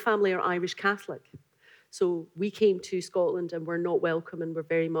 my family are Irish Catholic. So we came to Scotland and we're not welcome, and we're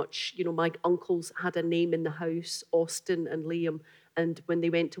very much, my uncles had a name in the house, Austin and Liam, and when they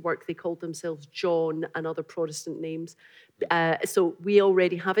went to work, they called themselves John and other Protestant names. So we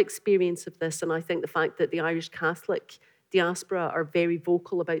already have experience of this, and I think the fact that the Irish Catholic diaspora are very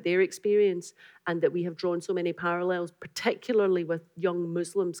vocal about their experience, and that we have drawn so many parallels, particularly with young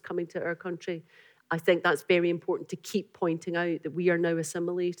Muslims coming to our country, I think that's very important to keep pointing out, that we are now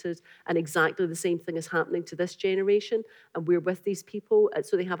assimilated, and exactly the same thing is happening to this generation, and we're with these people,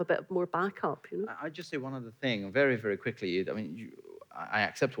 so they have a bit of more backup. I'd just say one other thing, very, very quickly. I mean, I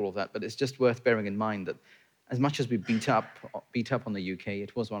accept all of that, but it's just worth bearing in mind that as much as we beat up on the UK,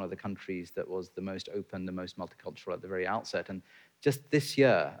 it was one of the countries that was the most open, the most multicultural at the very outset. And just this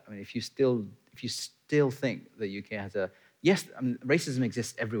year, I mean, if you still think the UK has yes, I mean, racism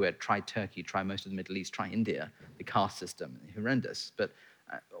exists everywhere. Try Turkey, try most of the Middle East, try India. The caste system, horrendous. But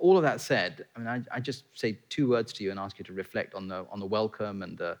all of that said, I mean, I just say two words to you and ask you to reflect on the welcome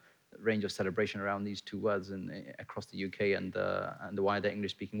and the range of celebration around these two words across the UK and the wider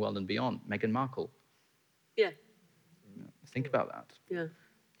English-speaking world and beyond. Meghan Markle. Yeah. Think about that. Yeah.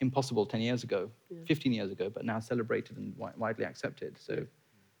 Impossible 10 years ago, 15 years ago, but now celebrated and widely accepted. So there's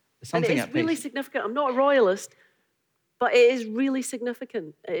And something it at is really play. significant. I'm not a royalist, but it is really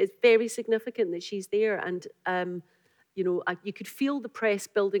significant. It is very significant that she's there. And, you know, you could feel the press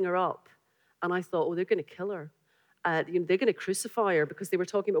building her up. And I thought, oh, they're going to kill her. You know, they're going to crucify her because they were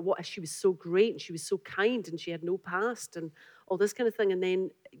talking about what she was so great and she was so kind and she had no past and all this kind of thing. And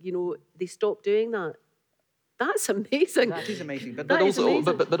then, you know, they stopped doing that. That's amazing. That is amazing. But That is also,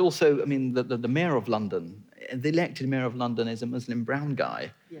 amazing. but also, I mean, the mayor of London, the elected mayor of London is a Muslim brown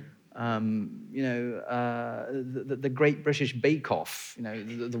guy. Yeah. You know, the Great British Bake Off, you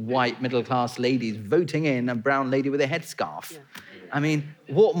know, the white middle-class ladies voting in a brown lady with a headscarf. Yeah. I mean,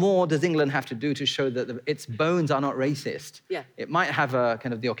 what more does England have to do to show that its bones are not racist? Yeah. It might have a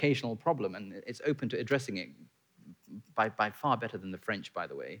kind of the occasional problem, and it's open to addressing it by far better than the French, by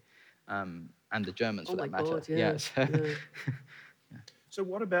the way, and the Germans, for that matter. God, yeah. So- So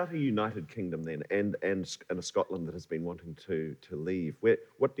what about a United Kingdom then, and a Scotland that has been wanting to leave?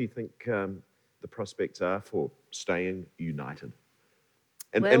 What do you think the prospects are for staying united?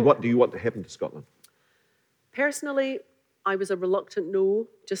 And Well- what do you want to happen to Scotland? Personally, I was a reluctant no,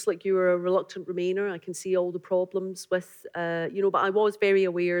 just like you were a reluctant Remainer. I can see all the problems with, you know, but I was very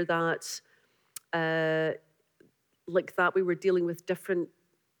aware that, like that, we were dealing with different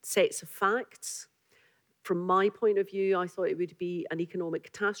sets of facts. From my point of view, I thought it would be an economic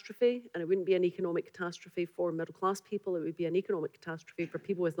catastrophe, and it wouldn't be an economic catastrophe for middle-class people. It would be an economic catastrophe for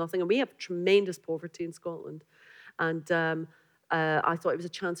people with nothing. And we have tremendous poverty in Scotland. And I thought it was a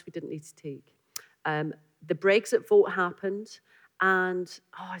chance we didn't need to take. The Brexit vote happened, and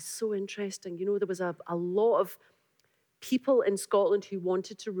it's so interesting. You know, there was a lot of people in Scotland who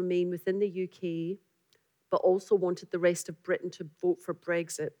wanted to remain within the UK, but also wanted the rest of Britain to vote for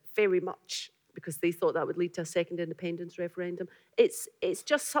Brexit very much, because they thought that would lead to a second independence referendum. It's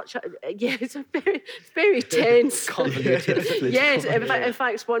just such a it's very tense. Convoluted. Yes, in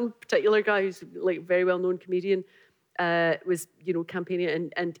fact, one particular guy who's like a very well-known comedian was, you know,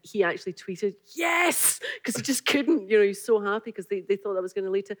 campaigning, and he actually tweeted yes, because he just couldn't, you know, he's so happy because they thought that was going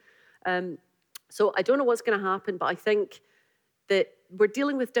to lead to. So I don't know what's going to happen, but I think that we're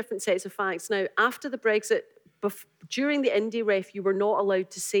dealing with different sets of facts now. After the Brexit, during the Indie Ref, you were not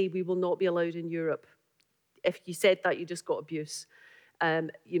allowed to say we will not be allowed in Europe. If you said that, you just got abuse.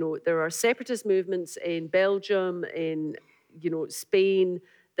 You know, there are separatist movements in Belgium, in, you know, Spain,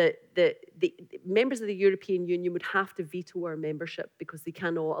 that the members of the European Union would have to veto our membership because they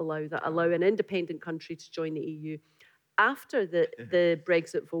cannot allow an independent country to join the EU. After the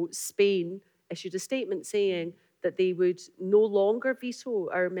Brexit vote, Spain issued a statement saying that they would no longer veto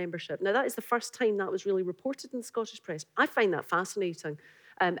our membership. Now, that is the first time that was really reported in the Scottish press. I find that fascinating.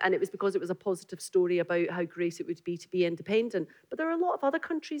 And it was because it was a positive story about how great it would be to be independent. But there are a lot of other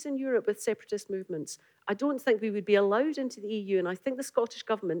countries in Europe with separatist movements. I don't think we would be allowed into the EU. And I think the Scottish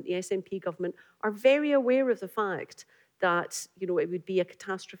government, the SNP government, are very aware of the fact that, you know, it would be a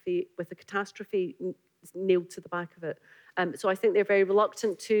catastrophe with a catastrophe nailed to the back of it. So I think they're very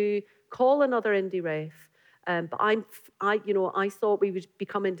reluctant to call another Indie Ref. But I thought we would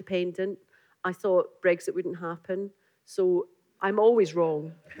become independent. I thought Brexit wouldn't happen. So I'm always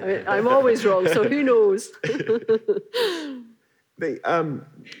wrong. I'm always wrong. So who knows?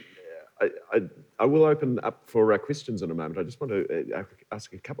 I will open up for questions in a moment. I just want to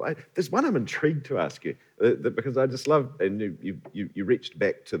ask a couple. There's one I'm intrigued to ask you because I just love, and you reached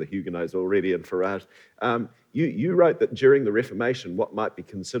back to the Huguenots already and Farage. You wrote that during the Reformation, what might be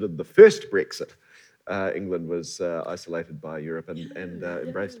considered the first Brexit, England was isolated by Europe and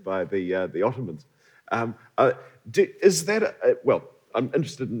embraced by the Ottomans. Is that well? I'm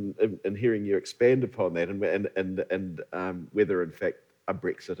interested in hearing you expand upon that and whether in fact a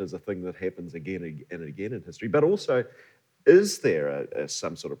Brexit is a thing that happens again and again in history. But also, is there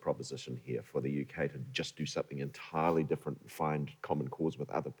some sort of proposition here for the UK to just do something entirely different, find common cause with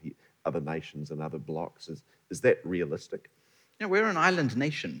other nations and other blocs? Is that realistic? Yeah, we're an island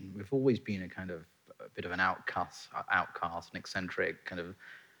nation. We've always been a bit of an outcast, an eccentric kind of.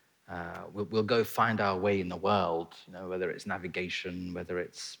 We'll go find our way in the world. You know, whether it's navigation, whether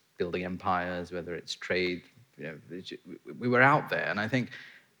it's building empires, whether it's trade, we were out there. And I think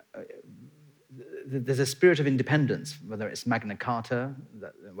there's a spirit of independence, whether it's Magna Carta,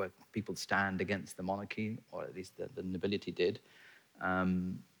 where people stand against the monarchy, or at least the nobility did,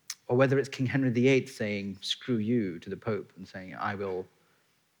 or whether it's King Henry VIII saying, screw you, to the Pope, and saying, I will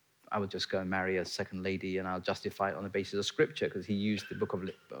just go and marry a second lady, and I'll justify it on the basis of Scripture, because he used the book of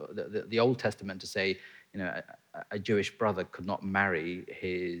the Old Testament to say, a Jewish brother could not marry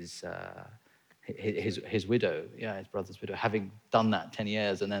his widow, his brother's widow, having done that 10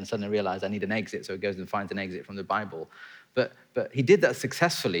 years, and then suddenly realized I need an exit, so he goes and finds an exit from the Bible. But he did that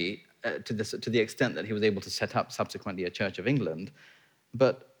successfully to the extent that he was able to set up subsequently a Church of England.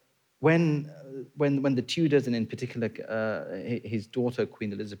 But when the Tudors, and in particular his daughter,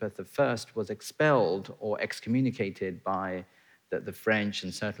 Queen Elizabeth I, was expelled or excommunicated by the French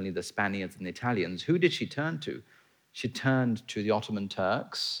and certainly the Spaniards and the Italians, who did she turn to? She turned to the Ottoman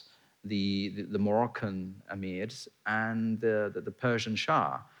Turks, the Moroccan emirs, and the Persian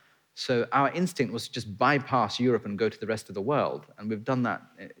Shah. So our instinct was to just bypass Europe and go to the rest of the world, and we've done that,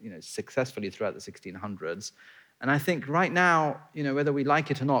 successfully throughout the 1600s. And I think right now, whether we like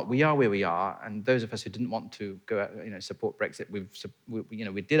it or not, we are where we are. And those of us who didn't want to go, support Brexit,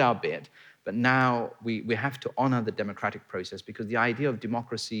 we did our bit. But now we have to honor the democratic process, because the idea of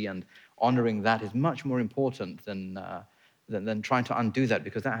democracy and honoring that is much more important than trying to undo that,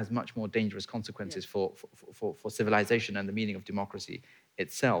 because that has much more dangerous consequences for civilization and the meaning of democracy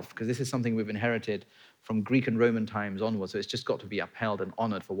itself. Because this is something we've inherited from Greek and Roman times onwards, so it's just got to be upheld and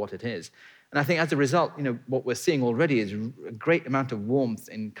honored for what it is. And I think as a result, what we're seeing already is a great amount of warmth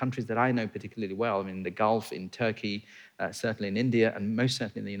in countries that I know particularly well. I mean, in the Gulf, in Turkey, certainly in India, and most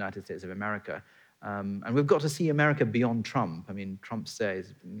certainly in the United States of America. And we've got to see America beyond Trump. I mean, Trump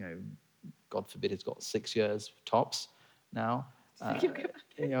says, God forbid, he's got 6 years tops now.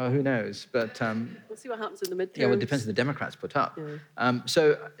 Who knows? But we'll see what happens in the midterms. Yeah, well, it depends on the Democrats put up.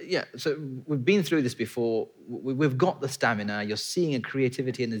 So we've been through this before. We've got the stamina. You're seeing a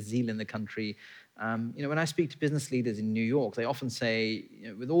creativity and a zeal in the country. When I speak to business leaders in New York, they often say,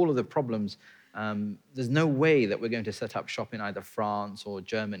 with all of the problems, there's no way that we're going to set up shop in either France or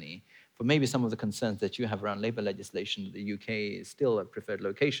Germany. For maybe some of the concerns that you have around labor legislation, the UK is still a preferred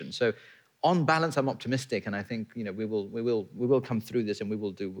location. So, on balance, I'm optimistic, and I think we will come through this, and we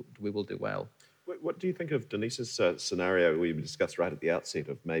will do well. What do you think of Denise's scenario we discussed right at the outset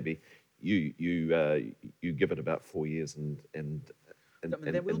of maybe you give it about 4 years and then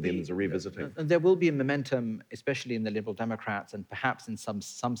there's a revisiting? And there will be a momentum, especially in the Liberal Democrats and perhaps in some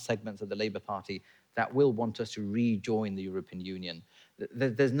segments of the Labour Party, that will want us to rejoin the European Union.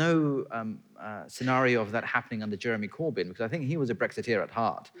 There's no scenario of that happening under Jeremy Corbyn, because I think he was a Brexiteer at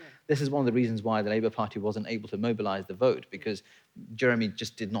heart. Yeah. This is one of the reasons why the Labour Party wasn't able to mobilise the vote, because Jeremy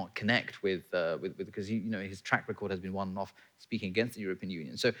just did not connect with because his track record has been one of speaking against the European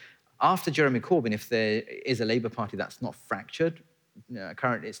Union. So after Jeremy Corbyn, if there is a Labour Party that's not fractured,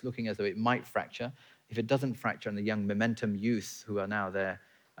 currently it's looking as though it might fracture. If it doesn't fracture, and the young Momentum youth who are now there,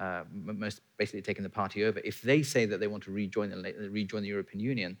 most basically taking the party over, if they say that they want to rejoin the European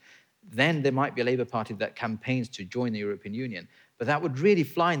Union, then there might be a Labour Party that campaigns to join the European Union. But that would really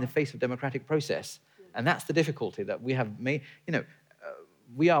fly in the face of democratic process. Yeah. And that's the difficulty that we have made.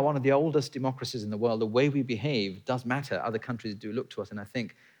 We are one of the oldest democracies in the world. The way we behave does matter. Other countries do look to us. And I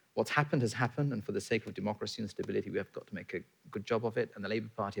think what's happened has happened. And for the sake of democracy and stability, we have got to make a good job of it. And the Labour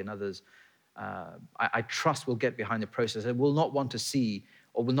Party and others, I trust, will get behind the process and will not want to see,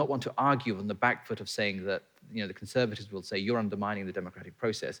 or will not want to argue on the back foot of saying that, the Conservatives will say you're undermining the democratic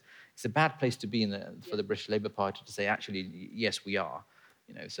process. It's a bad place to be for the British Labour Party to say, actually, yes, we are.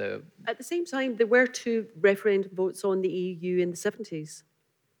 So at the same time, there were 2 referendum votes on the EU in the 70s.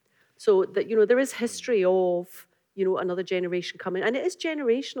 So that there is history of another generation coming, and it is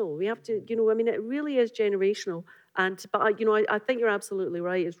generational. We have to, it really is generational. But I think you're absolutely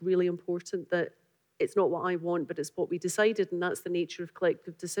right. It's really important that it's not what I want, but it's what we decided, and that's the nature of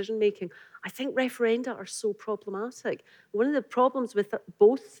collective decision-making. I think referenda are so problematic. One of the problems with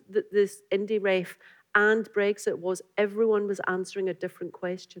both this Indie Ref and Brexit was everyone was answering a different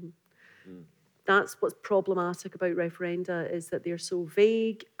question. Mm. That's what's problematic about referenda, is that they're so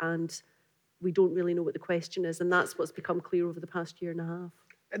vague and we don't really know what the question is, and that's what's become clear over the past year and a half.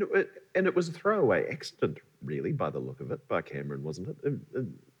 And it was a throwaway accident, really, by the look of it, by Cameron, wasn't it?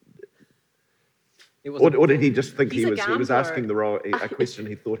 Or did he just think he was asking a question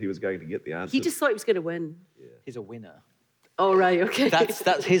he thought he was going to get the answer? He just thought he was going to win. Yeah. He's a winner. Oh, right, okay.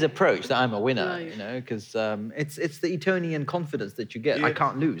 That's his approach, that I'm a winner, Right. you know, because it's the Etonian confidence that you get. I Yes.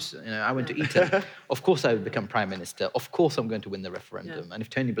 can't lose. You know, I went to Eton. Of course I would become prime minister. Of course I'm going to win the referendum. Yeah. And if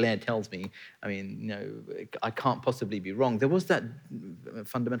Tony Blair tells me, I mean, you know, I can't possibly be wrong. There was that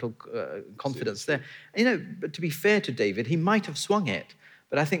fundamental confidence there. And, you know, but to be fair to David, he might have swung it.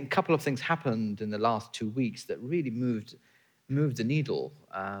 But I think a couple of things happened in the last 2 weeks that really moved the needle.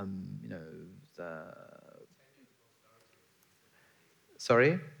 You know,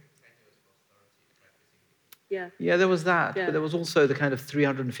 Sorry? Yeah. Yeah, there was that. Yeah. But there was also the kind of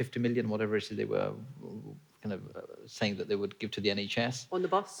 350 million, whatever it is they were kind of saying that they would give to the NHS. On the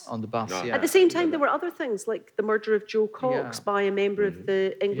bus. On the bus, No. yeah. At the same time, there were other things like the murder of Joe Cox Yeah. by a member of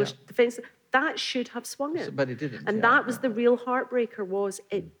the English Yeah. Defence. That should have swung it. But it didn't. And yeah. that was the real heartbreaker, was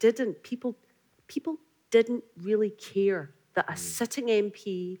it didn't. People didn't really care that a sitting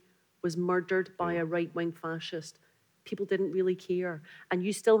MP was murdered by a right-wing fascist. People didn't really care. And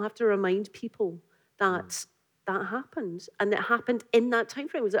you still have to remind people that that happened. And it happened in that time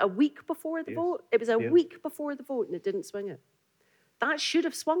frame. Was it a week before the vote? It was a week before the vote, and it didn't swing it. That should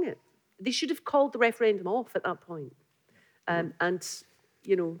have swung it. They should have called the referendum off at that point. And,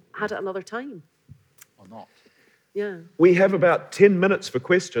 you know, had it another time. Or not. Yeah. We have about 10 minutes for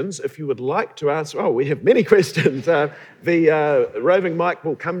questions. If you would like to ask, we have many questions. The roving mic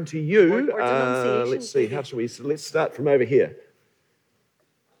will come to you. Or denunciation, Let's see, maybe. how shall we? So let's start from over here.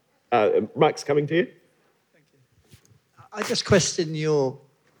 Mike's coming to you. I just question your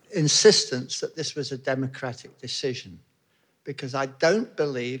insistence that this was a democratic decision, because I don't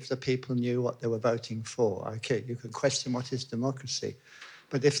believe the people knew what they were voting for. Okay, you can question what is democracy,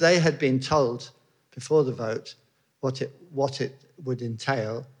 but if they had been told before the vote what it would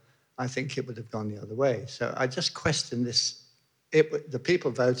entail, I think it would have gone the other way. So I just question this. The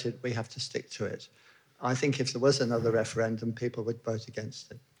people voted, we have to stick to it. I think if there was another referendum, people would vote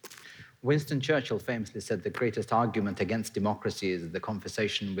against it. Winston Churchill famously said the greatest argument against democracy is the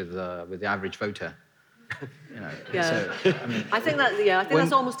conversation with the average voter. You know, Yeah. so, I mean, I think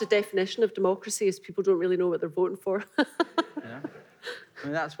that's almost a definition of democracy, is people don't really know what they're voting for. yeah. I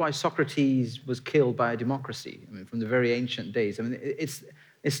mean, that's why Socrates was killed by a democracy. I mean, from the very ancient days. I mean,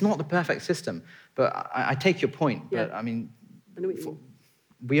 it's not the perfect system, but I take your point. But Yeah. I mean, I know what you mean.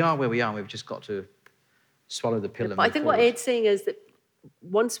 we are where we are. We've just got to swallow the pill. And But I move think what forward. Ed's saying is that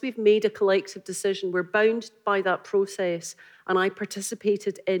once we've made a collective decision, we're bound by that process. And I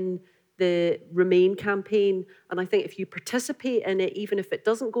participated in the Remain campaign. And I think if you participate in it, even if it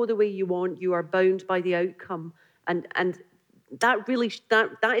doesn't go the way you want, you are bound by the outcome. And that really,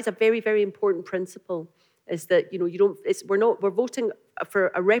 that is a very, very important principle, is that, you know, we're voting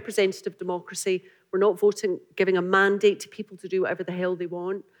for a representative democracy. We're not voting, giving a mandate to people to do whatever the hell they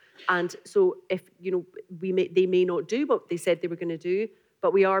want. And so if, you know, they may not do what they said they were going to do,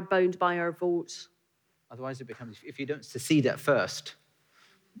 but we are bound by our vote. Otherwise, it becomes, if you don't secede at first,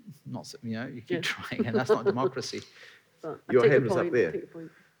 you keep trying, and that's not democracy. But I Your take hand your was up point, there. I take your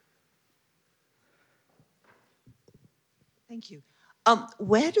point. Thank you.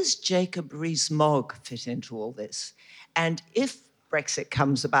 Where does Jacob Rees-Mogg fit into all this? And if Brexit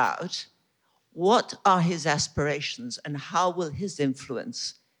comes about, what are his aspirations and how will his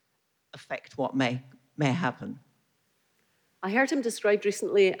influence affect what may happen? I heard him described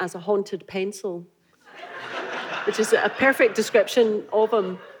recently as a haunted pencil, which is a perfect description of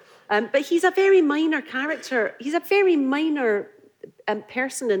him. But he's a very minor character. He's a very minor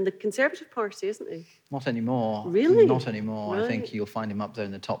person in the Conservative Party, isn't he? Not anymore. Really? Not anymore. Right. I think you'll find him up there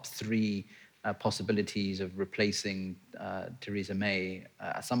in the top 3 possibilities of replacing Theresa May.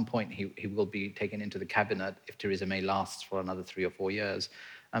 At some point, he will be taken into the cabinet if Theresa May lasts for another 3 or 4 years.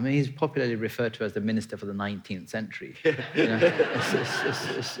 I mean, he's popularly referred to as the minister for the 19th century. You know,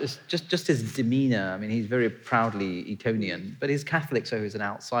 it's just his demeanour. I mean, he's very proudly Etonian, but he's Catholic, so he's an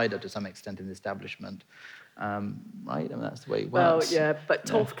outsider to some extent in the establishment. Right? I mean, that's the way it Well, works. yeah, but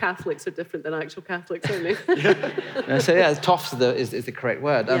toff Catholics are different than actual Catholics, aren't they? So yeah, toff's is the correct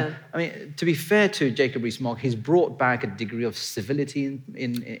word. Yeah. I mean, to be fair to Jacob Rees-Mogg, he's brought back a degree of civility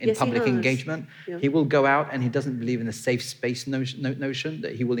in Yes, he public has. engagement. Yeah. He will go out, and he doesn't believe in the safe space notion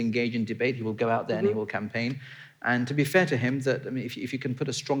that he will engage in debate. He will go out there and he will campaign. And to be fair to him, that I mean, if you can put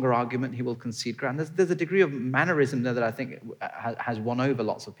a stronger argument, he will concede ground. There's a degree of mannerism there that I think has won over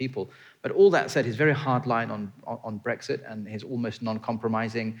lots of people. But all that said, he's very hard line on Brexit, and he's almost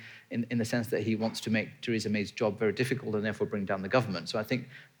non-compromising in the sense that he wants to make Theresa May's job very difficult and therefore bring down the government. So I think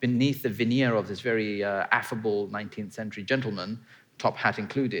beneath the veneer of this very affable 19th century gentleman, top hat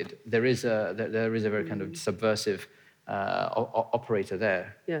included, there is a very kind of subversive operator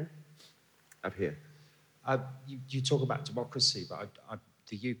there. Yeah. Up here. You talk about democracy, but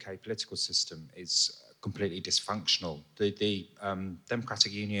the UK political system is completely dysfunctional. The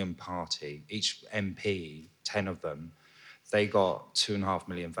Democratic Union Party, each MP, 10 of them, they got 2.5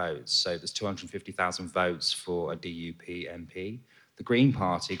 million votes. So there's 250,000 votes for a DUP MP. The Green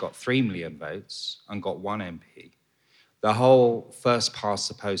Party got 3 million votes and got 1 MP. The whole first past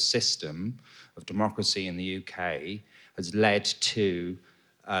the post system of democracy in the UK has led to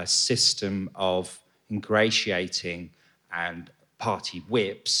a system of ingratiating and party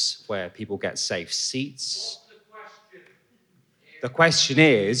whips where people get safe seats. The question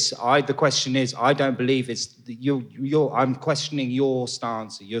is, I don't believe it's I'm questioning your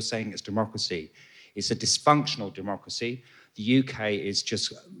stance. You're saying it's democracy. It's a dysfunctional democracy. The UK is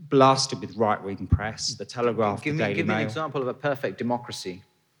just blasted with right-wing press. The Telegraph, the Daily Mail. Give me an example of a perfect democracy.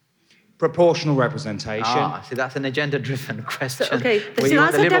 Proportional representation. See, that's an agenda-driven question. Okay, Where so you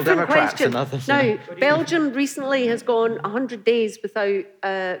want that's the a Liberal different Democrats question. and others. Now, Belgium recently has gone 100 days without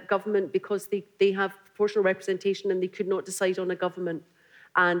government because they have proportional representation and they could not decide on a government.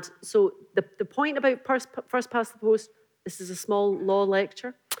 And so the point about first past the post, this is a small law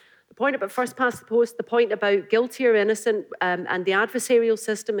lecture. The point about first past the post, the point about guilty or innocent and the adversarial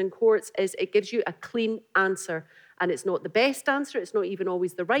system in courts is it gives you a clean answer. And it's not the best answer, it's not even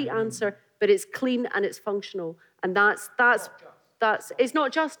always the right answer, but it's clean and it's functional. And that's it's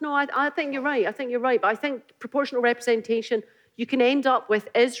not just, no, I think you're right, but I think proportional representation, you can end up with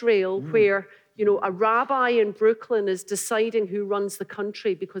Israel where, you know, a rabbi in Brooklyn is deciding who runs the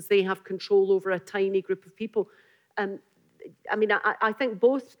country because they have control over a tiny group of people. I mean, I think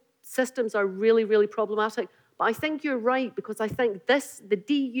both systems are really, really problematic. But I think you're right, because I think the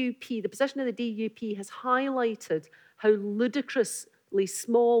DUP, the position of the DUP has highlighted how ludicrously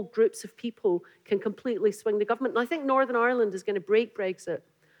small groups of people can completely swing the government. And I think Northern Ireland is going to break Brexit.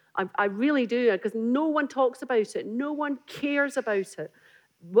 I really do, because no one talks about it. No one cares about it.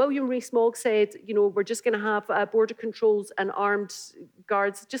 William Rees-Mogg said, you know, we're just going to have border controls and armed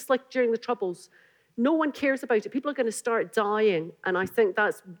guards, just like during the Troubles. No one cares about it. People are going to start dying, and I think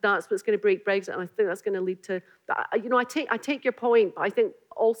that's what's going to break Brexit, and I think that's going to lead to, you know, I take your point, but I think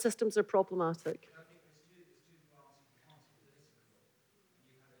all systems are problematic.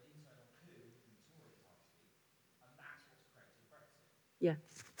 Yeah,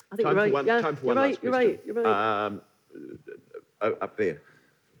 I think you're right. Time for one last question. You're right. Up there,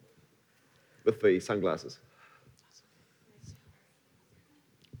 with the sunglasses.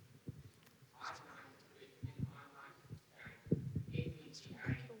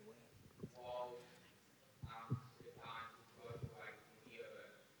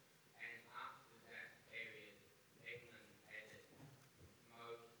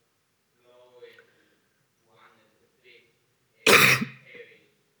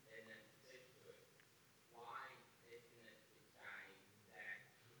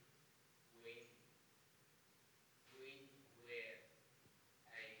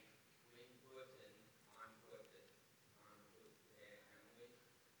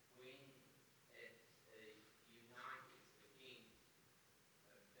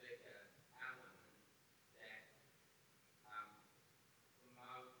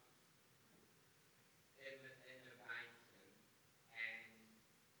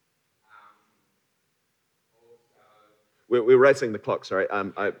 We're racing the clock, sorry.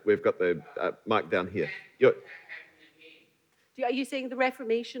 We've got the mic down here. Are you saying the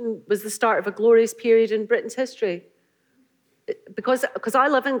Reformation was the start of a glorious period in Britain's history? Because I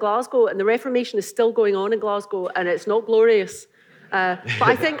live in Glasgow, and the Reformation is still going on in Glasgow, and it's not glorious. But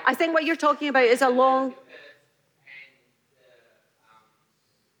I think what you're talking about is a long...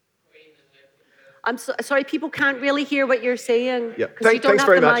 I'm sorry, people can't really hear what you're saying. Yeah, you don't thanks have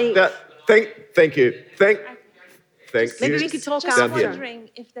very the much. mic. Thank you. Thank Maybe you. we could talk Just after. wondering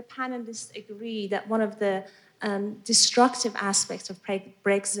if the panelists agree that one of the destructive aspects of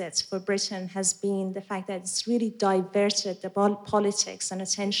Brexit for Britain has been the fact that it's really diverted the politics and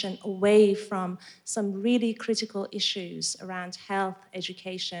attention away from some really critical issues around health,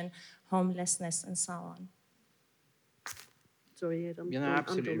 education, homelessness, and so on. Sorry, Ed, You're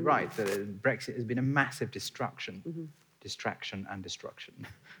absolutely right. Brexit has been a massive distraction and destruction.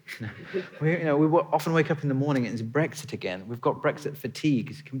 we often wake up in the morning and it's Brexit again. We've got Brexit fatigue.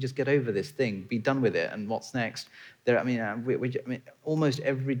 Can we just get over this thing, be done with it, and what's next? Almost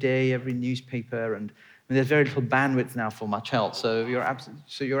every day, every newspaper, and there's very little bandwidth now for much else. So you're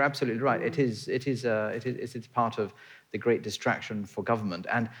absolutely right. It's part of the great distraction for government.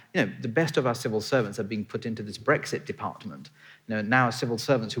 And the best of our civil servants are being put into this Brexit department. Now civil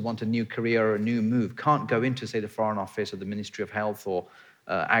servants who want a new career or a new move can't go into, say, the Foreign Office or the Ministry of Health or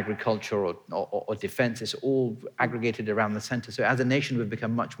agriculture or defense. It's all aggregated around the center. So as a nation, we've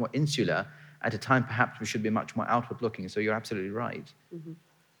become much more insular. At a time, perhaps we should be much more outward looking. So you're absolutely right.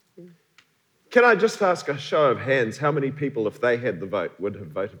 Can I just ask a show of hands, how many people, if they had the vote, would have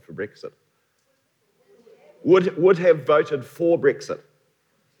voted for Brexit? Would have voted for Brexit?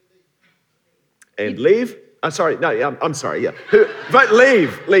 And leave? I'm sorry, yeah. Vote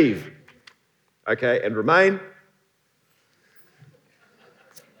leave. Okay, and remain?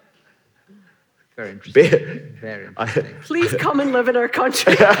 Very interesting. Very interesting. Please come and live in our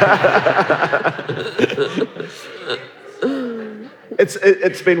country.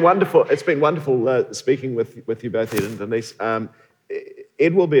 It's been wonderful. It's been wonderful speaking with you both, Ed and Denise.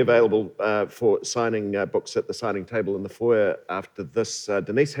 Ed will be available for signing books at the signing table in the foyer after this.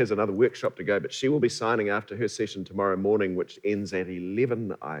 Denise has another workshop to go, but she will be signing after her session tomorrow morning, which ends at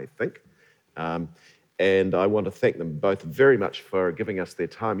 11, I think. And I want to thank them both very much for giving us their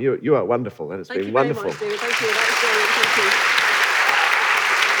time. You are wonderful, and it's been wonderful. Thank you very much, David. Thank you. That was brilliant. Thank you.